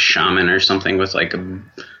African like shaman or something with like a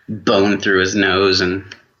bone through his nose, and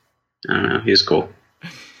I don't know. He was cool.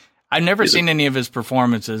 I've never seen any of his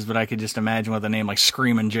performances, but I could just imagine with a name like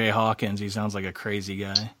Screamin' Jay Hawkins, he sounds like a crazy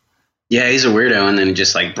guy. Yeah, he's a weirdo, and then he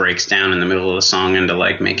just like breaks down in the middle of the song into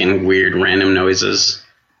like making weird random noises.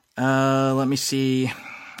 Let me see.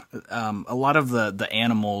 A lot of the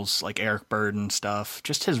animals, like Eric Bird and stuff,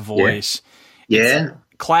 just his voice. Yeah. It's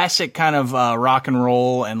classic kind of rock and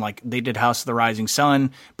roll, and like they did House of the Rising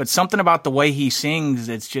Sun, but something about the way he sings,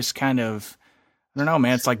 it's just kind of, I don't know,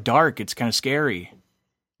 man, it's like dark. It's kind of scary.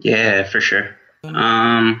 Yeah, for sure.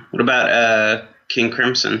 What about King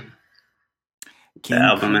Crimson? The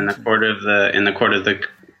album in the Court of the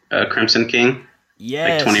Crimson King.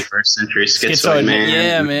 Yes. Like 21st Century Schizoid Man.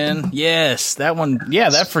 Yeah, man. Yes, that one. Yeah,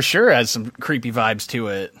 that for sure has some creepy vibes to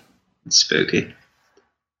it. It's spooky.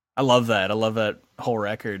 I love that. I love that whole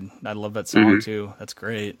record. I love that song too. That's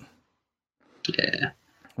great. Yeah.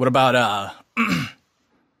 What about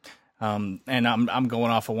and I'm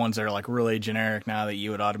going off of ones that are like really generic now that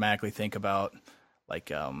you would automatically think about, like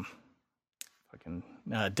fucking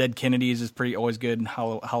Dead Kennedys is pretty always good.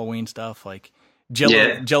 Halloween stuff like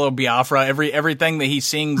Jello Biafra. Everything that he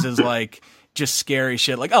sings is like just scary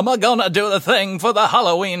shit. Like, I'm gonna do the thing for the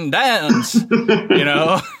Halloween dance, you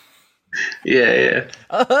know? Yeah.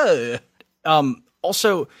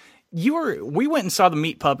 Also, we went and saw the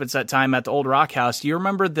Meat Puppets that time at the old Rock House. Do you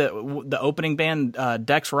remember the opening band,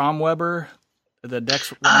 Dex Romweber? The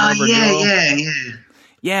Dex Romweber duo?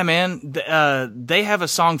 Yeah, man. They have a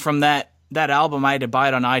song from that album. I had to buy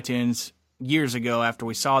it on iTunes years ago after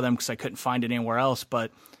we saw them because I couldn't find it anywhere else.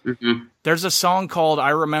 But there's a song called "I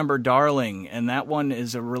Remember Darling," and that one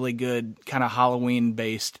is a really good kind of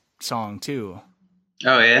Halloween-based song too.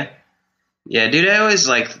 Oh yeah. Yeah, dude, I always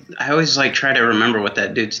try to remember what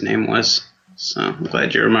that dude's name was. So I'm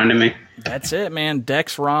glad you reminded me. That's it, man.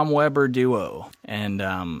 Dex Romweber duo. And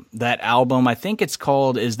that album, I think it's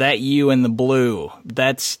called Is That You in the Blue?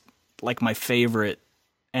 That's like my favorite.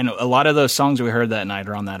 And a lot of those songs we heard that night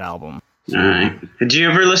are on that album. All right. Did you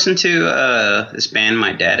ever listen to this band,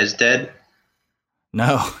 My Dad Is Dead?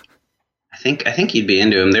 No. I think you'd be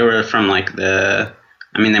into them. They were from like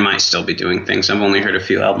they might still be doing things. I've only heard a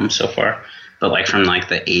few albums so far, but like from like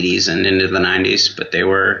the 80s and into the 90s. But they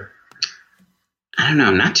were, I don't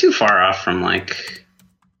know, not too far off from like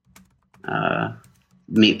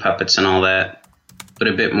Meat Puppets and all that, but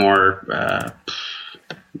a bit more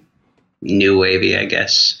new wavy, I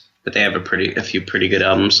guess. But they have a few pretty good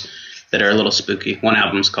albums that are a little spooky. One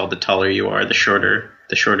album's called "The Taller You Are, the Shorter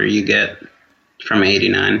You Get," from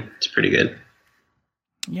 '89. It's pretty good.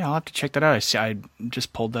 Yeah, I'll have to check that out. I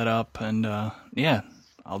just pulled that up, and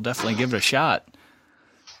I'll definitely give it a shot.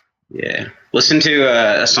 Yeah. Listen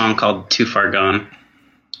to a song called "Too Far Gone."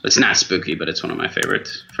 It's not spooky, but it's one of my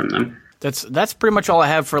favorites from them. That's pretty much all I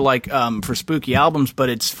have for for spooky albums. But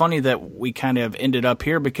it's funny that we kind of ended up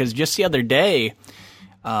here because just the other day,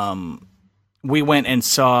 we went and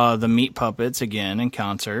saw the Meat Puppets again in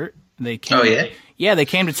concert. They came, Oh, yeah? Yeah, they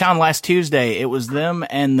came to town last Tuesday. It was them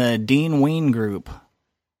and the Dean Ween Group.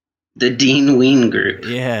 The Dean Ween Group.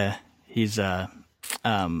 Yeah, he's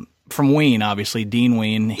from Ween, obviously. Dean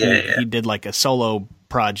Ween. He did like a solo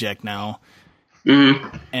project now.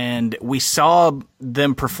 Mm-hmm. And we saw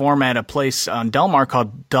them perform at a place on Delmar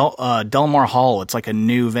called Delmar Hall. It's like a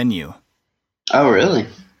new venue. Oh, really?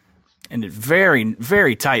 And it's very,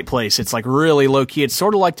 very tight place. It's like really low key. It's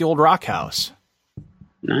sort of like the old Rock House.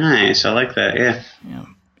 Nice. I like that, yeah. Yeah.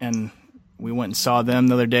 And we went and saw them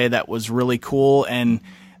the other day. That was really cool. And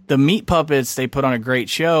the Meat Puppets, they put on a great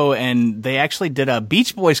show, and they actually did a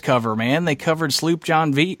Beach Boys cover, man. They covered Sloop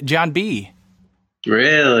John B.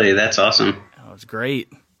 Really? That's awesome. That was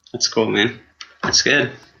great. That's cool, man. That's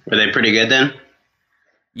good. Were they pretty good then?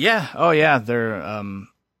 Yeah. Oh, yeah. They're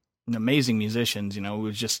amazing musicians. You know, it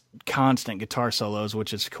was just constant guitar solos,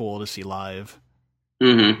 which is cool to see live.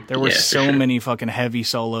 Mm-hmm. There were so many fucking heavy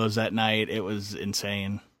solos that night. It was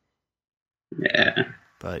insane. Yeah.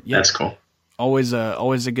 But yeah, that's cool. Always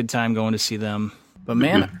a good time going to see them. But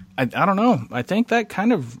man, I don't know. I think that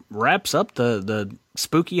kind of wraps up the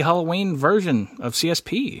spooky Halloween version of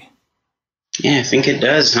CSP. Yeah, I think it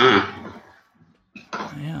does, huh?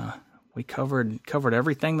 Yeah, we covered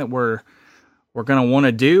everything that we're gonna want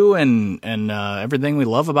to do and everything we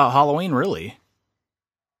love about Halloween, really.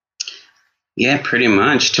 Yeah, pretty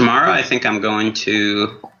much. Tomorrow, I think I'm going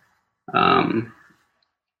to.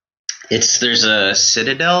 There's a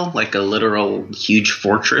citadel, like a literal huge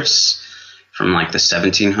fortress from like the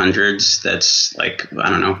 1700s. That's like, I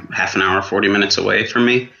don't know, half an hour, 40 minutes away from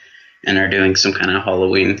me, and are doing some kind of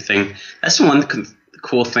Halloween thing. That's the one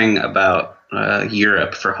cool thing about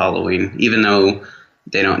Europe for Halloween, even though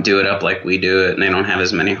they don't do it up like we do it, and they don't have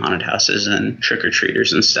as many haunted houses and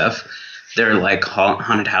trick-or-treaters and stuff. Their like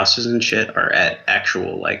haunted houses and shit are at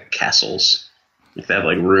actual like castles. Like they have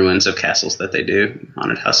like ruins of castles that they do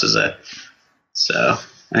haunted houses at. So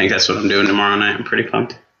I think that's what I'm doing tomorrow night. I'm pretty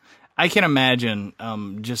pumped. I can imagine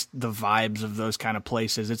just the vibes of those kind of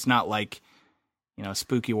places. It's not like, you know,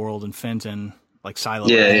 Spooky World in Fenton, like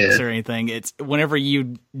Silent Lakes or anything. It's whenever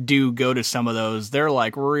you do go to some of those, they're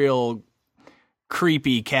like real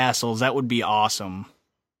creepy castles. That would be awesome.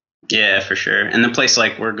 Yeah, for sure. And the place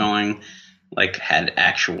like we're going like had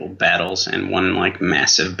actual battles, and one like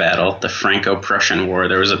massive battle, the Franco-Prussian War.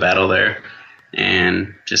 There was a battle there,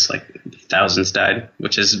 and just like thousands died,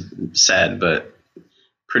 which is sad, but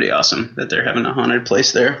pretty awesome that they're having a haunted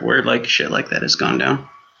place there where like shit like that has gone down.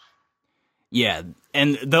 Yeah,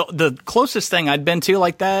 and the closest thing I'd been to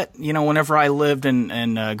like that, you know, whenever I lived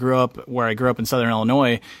and grew up where I grew up in Southern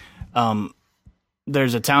Illinois,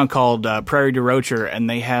 there's a town called Prairie du Rocher, and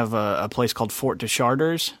they have a place called Fort de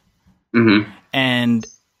Chartres. Mm-hmm. And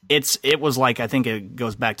it was like, I think it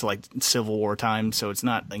goes back to like Civil War time, so it's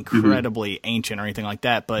not incredibly ancient or anything like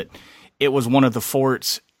that, but it was one of the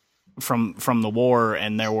forts from the war,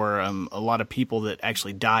 and there were a lot of people that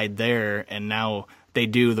actually died there, and now they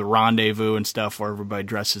do the rendezvous and stuff where everybody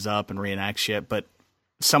dresses up and reenacts shit, but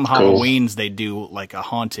some Halloweens they do like a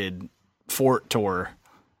haunted fort tour.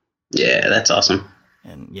 Yeah, that's awesome.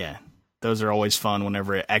 And yeah, those are always fun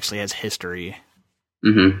whenever it actually has history.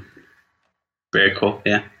 Mm-hmm. Very cool,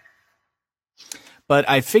 yeah. But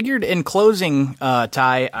I figured in closing,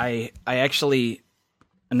 Ty, I actually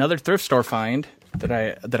another thrift store find that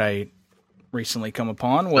I recently come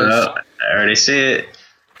upon was. Oh, I already see it.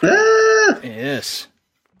 Ah! Yes.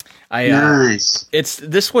 Nice.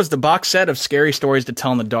 This was the box set of Scary Stories to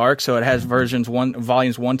Tell in the Dark, so it has volumes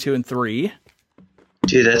 1, 2, and 3.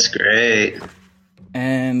 Dude, that's great.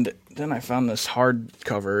 And then I found this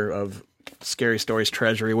hardcover of Scary Stories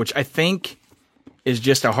Treasury, which I think is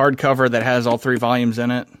just a hardcover that has all 3 volumes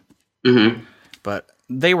in it. Mm-hmm. But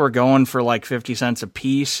they were going for like 50 cents a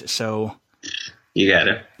piece, so you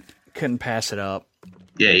gotta. Couldn't pass it up.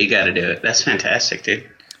 Yeah, you gotta do it. That's fantastic, dude.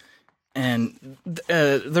 And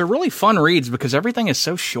they're really fun reads because everything is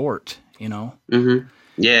so short, you know? Mm-hmm.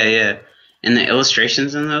 Yeah. And the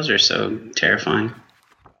illustrations in those are so terrifying.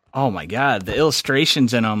 Oh, my God. The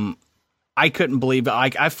illustrations in them, I couldn't believe it.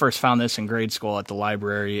 I first found this in grade school at the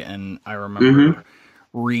library, and I remember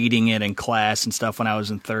reading it in class and stuff when I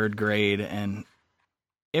was in 3rd grade, and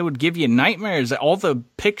it would give you nightmares. All the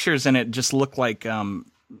pictures in it just look like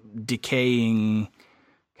decaying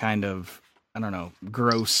kind of, I don't know,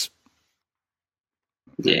 gross,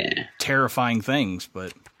 terrifying things.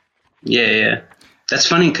 But yeah. That's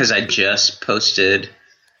funny because I just posted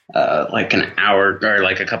like an hour or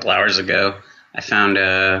like a couple hours ago, I found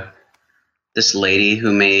this lady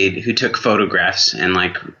who took photographs and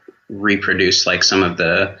like reproduced like some of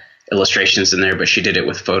the illustrations in there, but she did it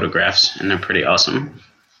with photographs, and they're pretty awesome.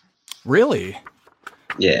 Really?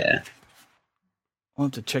 Yeah. I'll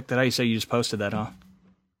have to check that out. You say you just posted that, huh?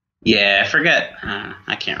 Yeah, I forget.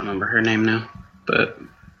 I can't remember her name now, but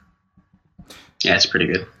yeah, it's pretty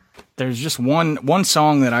good. There's just one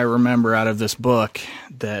song that I remember out of this book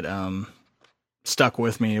that stuck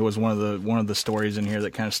with me. It was one of the stories in here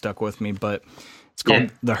that kind of stuck with me, but it's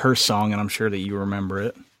called The Hearse Song, and I'm sure that you remember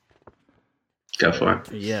it. Go for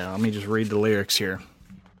it. Yeah, let me just read the lyrics here.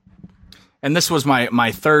 And this was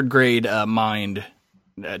my third grade mind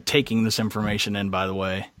taking this information in, by the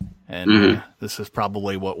way. And this is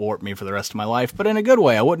probably what warped me for the rest of my life, but in a good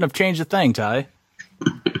way. I wouldn't have changed a thing, Ty.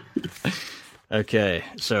 Okay,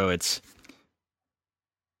 so it's,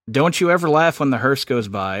 don't you ever laugh when the hearse goes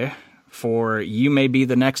by, for you may be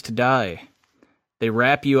the next to die. They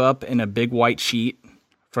wrap you up in a big white sheet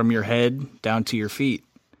from your head down to your feet.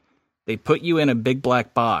 They put you in a big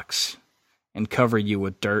black box and cover you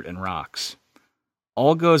with dirt and rocks.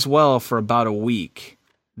 All goes well for about a week,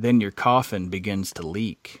 then your coffin begins to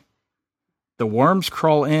leak. The worms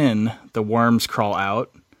crawl in, the worms crawl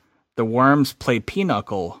out. The worms play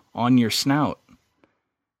pinochle on your snout.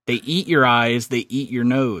 They eat your eyes, they eat your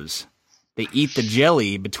nose. They eat the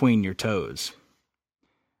jelly between your toes.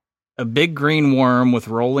 A big green worm with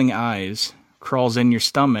rolling eyes crawls in your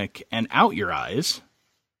stomach and out your eyes.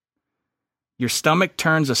 Your stomach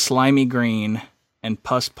turns a slimy green, and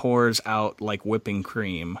pus pours out like whipping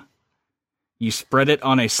cream. You spread it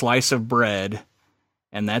on a slice of bread,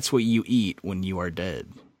 and that's what you eat when you are dead.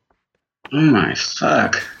 Oh my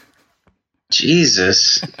fuck.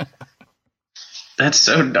 Jesus. That's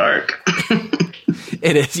so dark.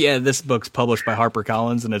 It is, yeah. This book's published by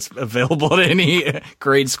HarperCollins, and it's available at any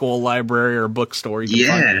grade school library or bookstore. You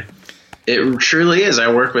can find it. It truly is.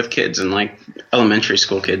 I work with kids and like elementary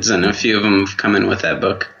school kids, and a few of them have come in with that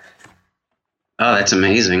book. Oh, that's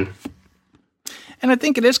amazing. And I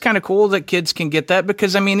think it is kind of cool that kids can get that,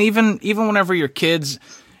 because I mean, even whenever you're kids,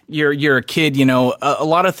 you're a kid, you know, a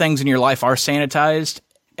lot of things in your life are sanitized.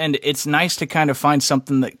 And it's nice to kind of find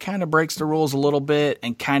something that kind of breaks the rules a little bit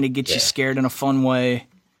and kind of gets you scared in a fun way.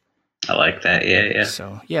 I like that. Yeah.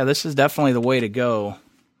 So, yeah, this is definitely the way to go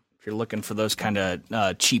if you're looking for those kind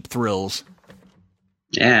of cheap thrills.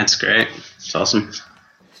 Yeah, it's great. It's awesome.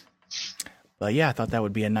 But, yeah, I thought that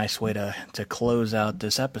would be a nice way to close out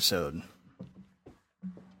this episode.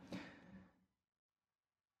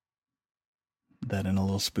 That in a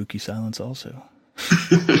little spooky silence also.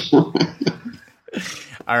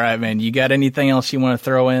 All right, man. You got anything else you want to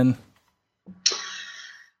throw in?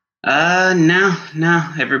 No.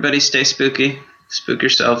 Everybody stay spooky. Spook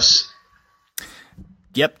yourselves.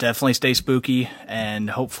 Yep, definitely stay spooky, and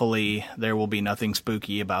hopefully there will be nothing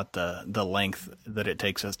spooky about the length that it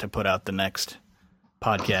takes us to put out the next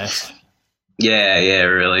podcast. Yeah,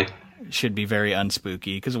 really. It should be very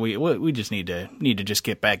unspooky, because we just need to just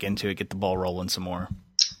get back into it, get the ball rolling some more.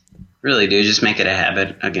 Really do. Just make it a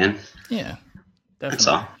habit again. Yeah. Definitely. That's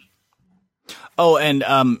all. Oh,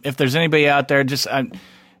 and if there's anybody out there, just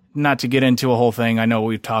not to get into a whole thing. I know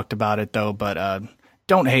we've talked about it though, but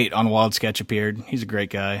don't hate on Wild Sketch Appeared. He's a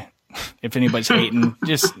great guy. If anybody's hating,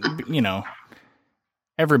 just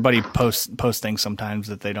everybody posts things sometimes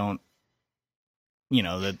that they don't,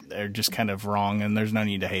 that they're just kind of wrong, and there's no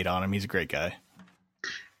need to hate on him. He's a great guy.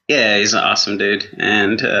 Yeah, he's an awesome dude,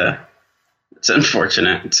 and it's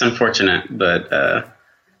unfortunate, but.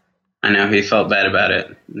 I know he felt bad about it,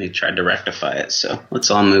 and he tried to rectify it, so let's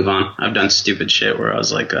all move on. I've done stupid shit where I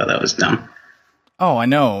was like, oh, that was dumb. Oh, I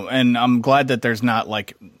know, and I'm glad that there's not,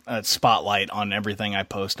 like, a spotlight on everything I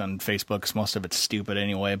post on Facebook, because most of it's stupid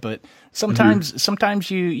anyway, but sometimes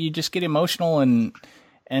you just get emotional, and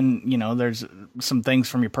there's some things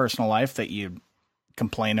from your personal life that you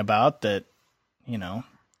complain about that, you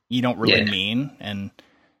don't really mean, and...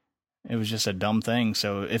 It was just a dumb thing.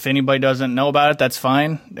 So if anybody doesn't know about it, that's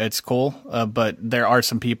fine. It's cool. But there are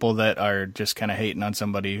some people that are just kind of hating on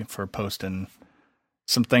somebody for posting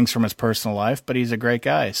some things from his personal life. But he's a great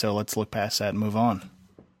guy. So let's look past that and move on.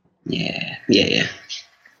 Yeah.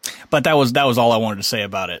 But that was all I wanted to say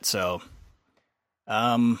about it. So,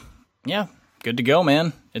 yeah, good to go,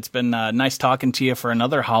 man. It's been nice talking to you for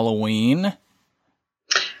another Halloween.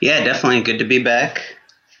 Yeah, definitely good to be back.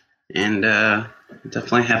 And,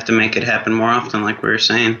 definitely have to make it happen more often, like we were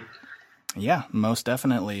saying. Yeah, most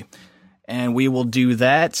definitely. And we will do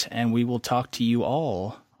that, and we will talk to you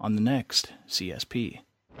all on the next CSP.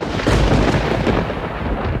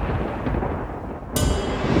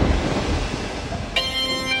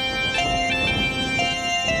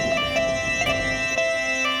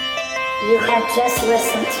 You have just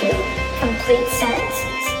listened to Complete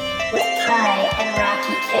Sentences with Ty and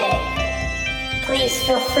Rocky K. Please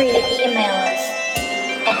feel free to email us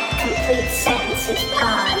at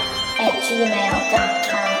completesentencespod@gmail.com.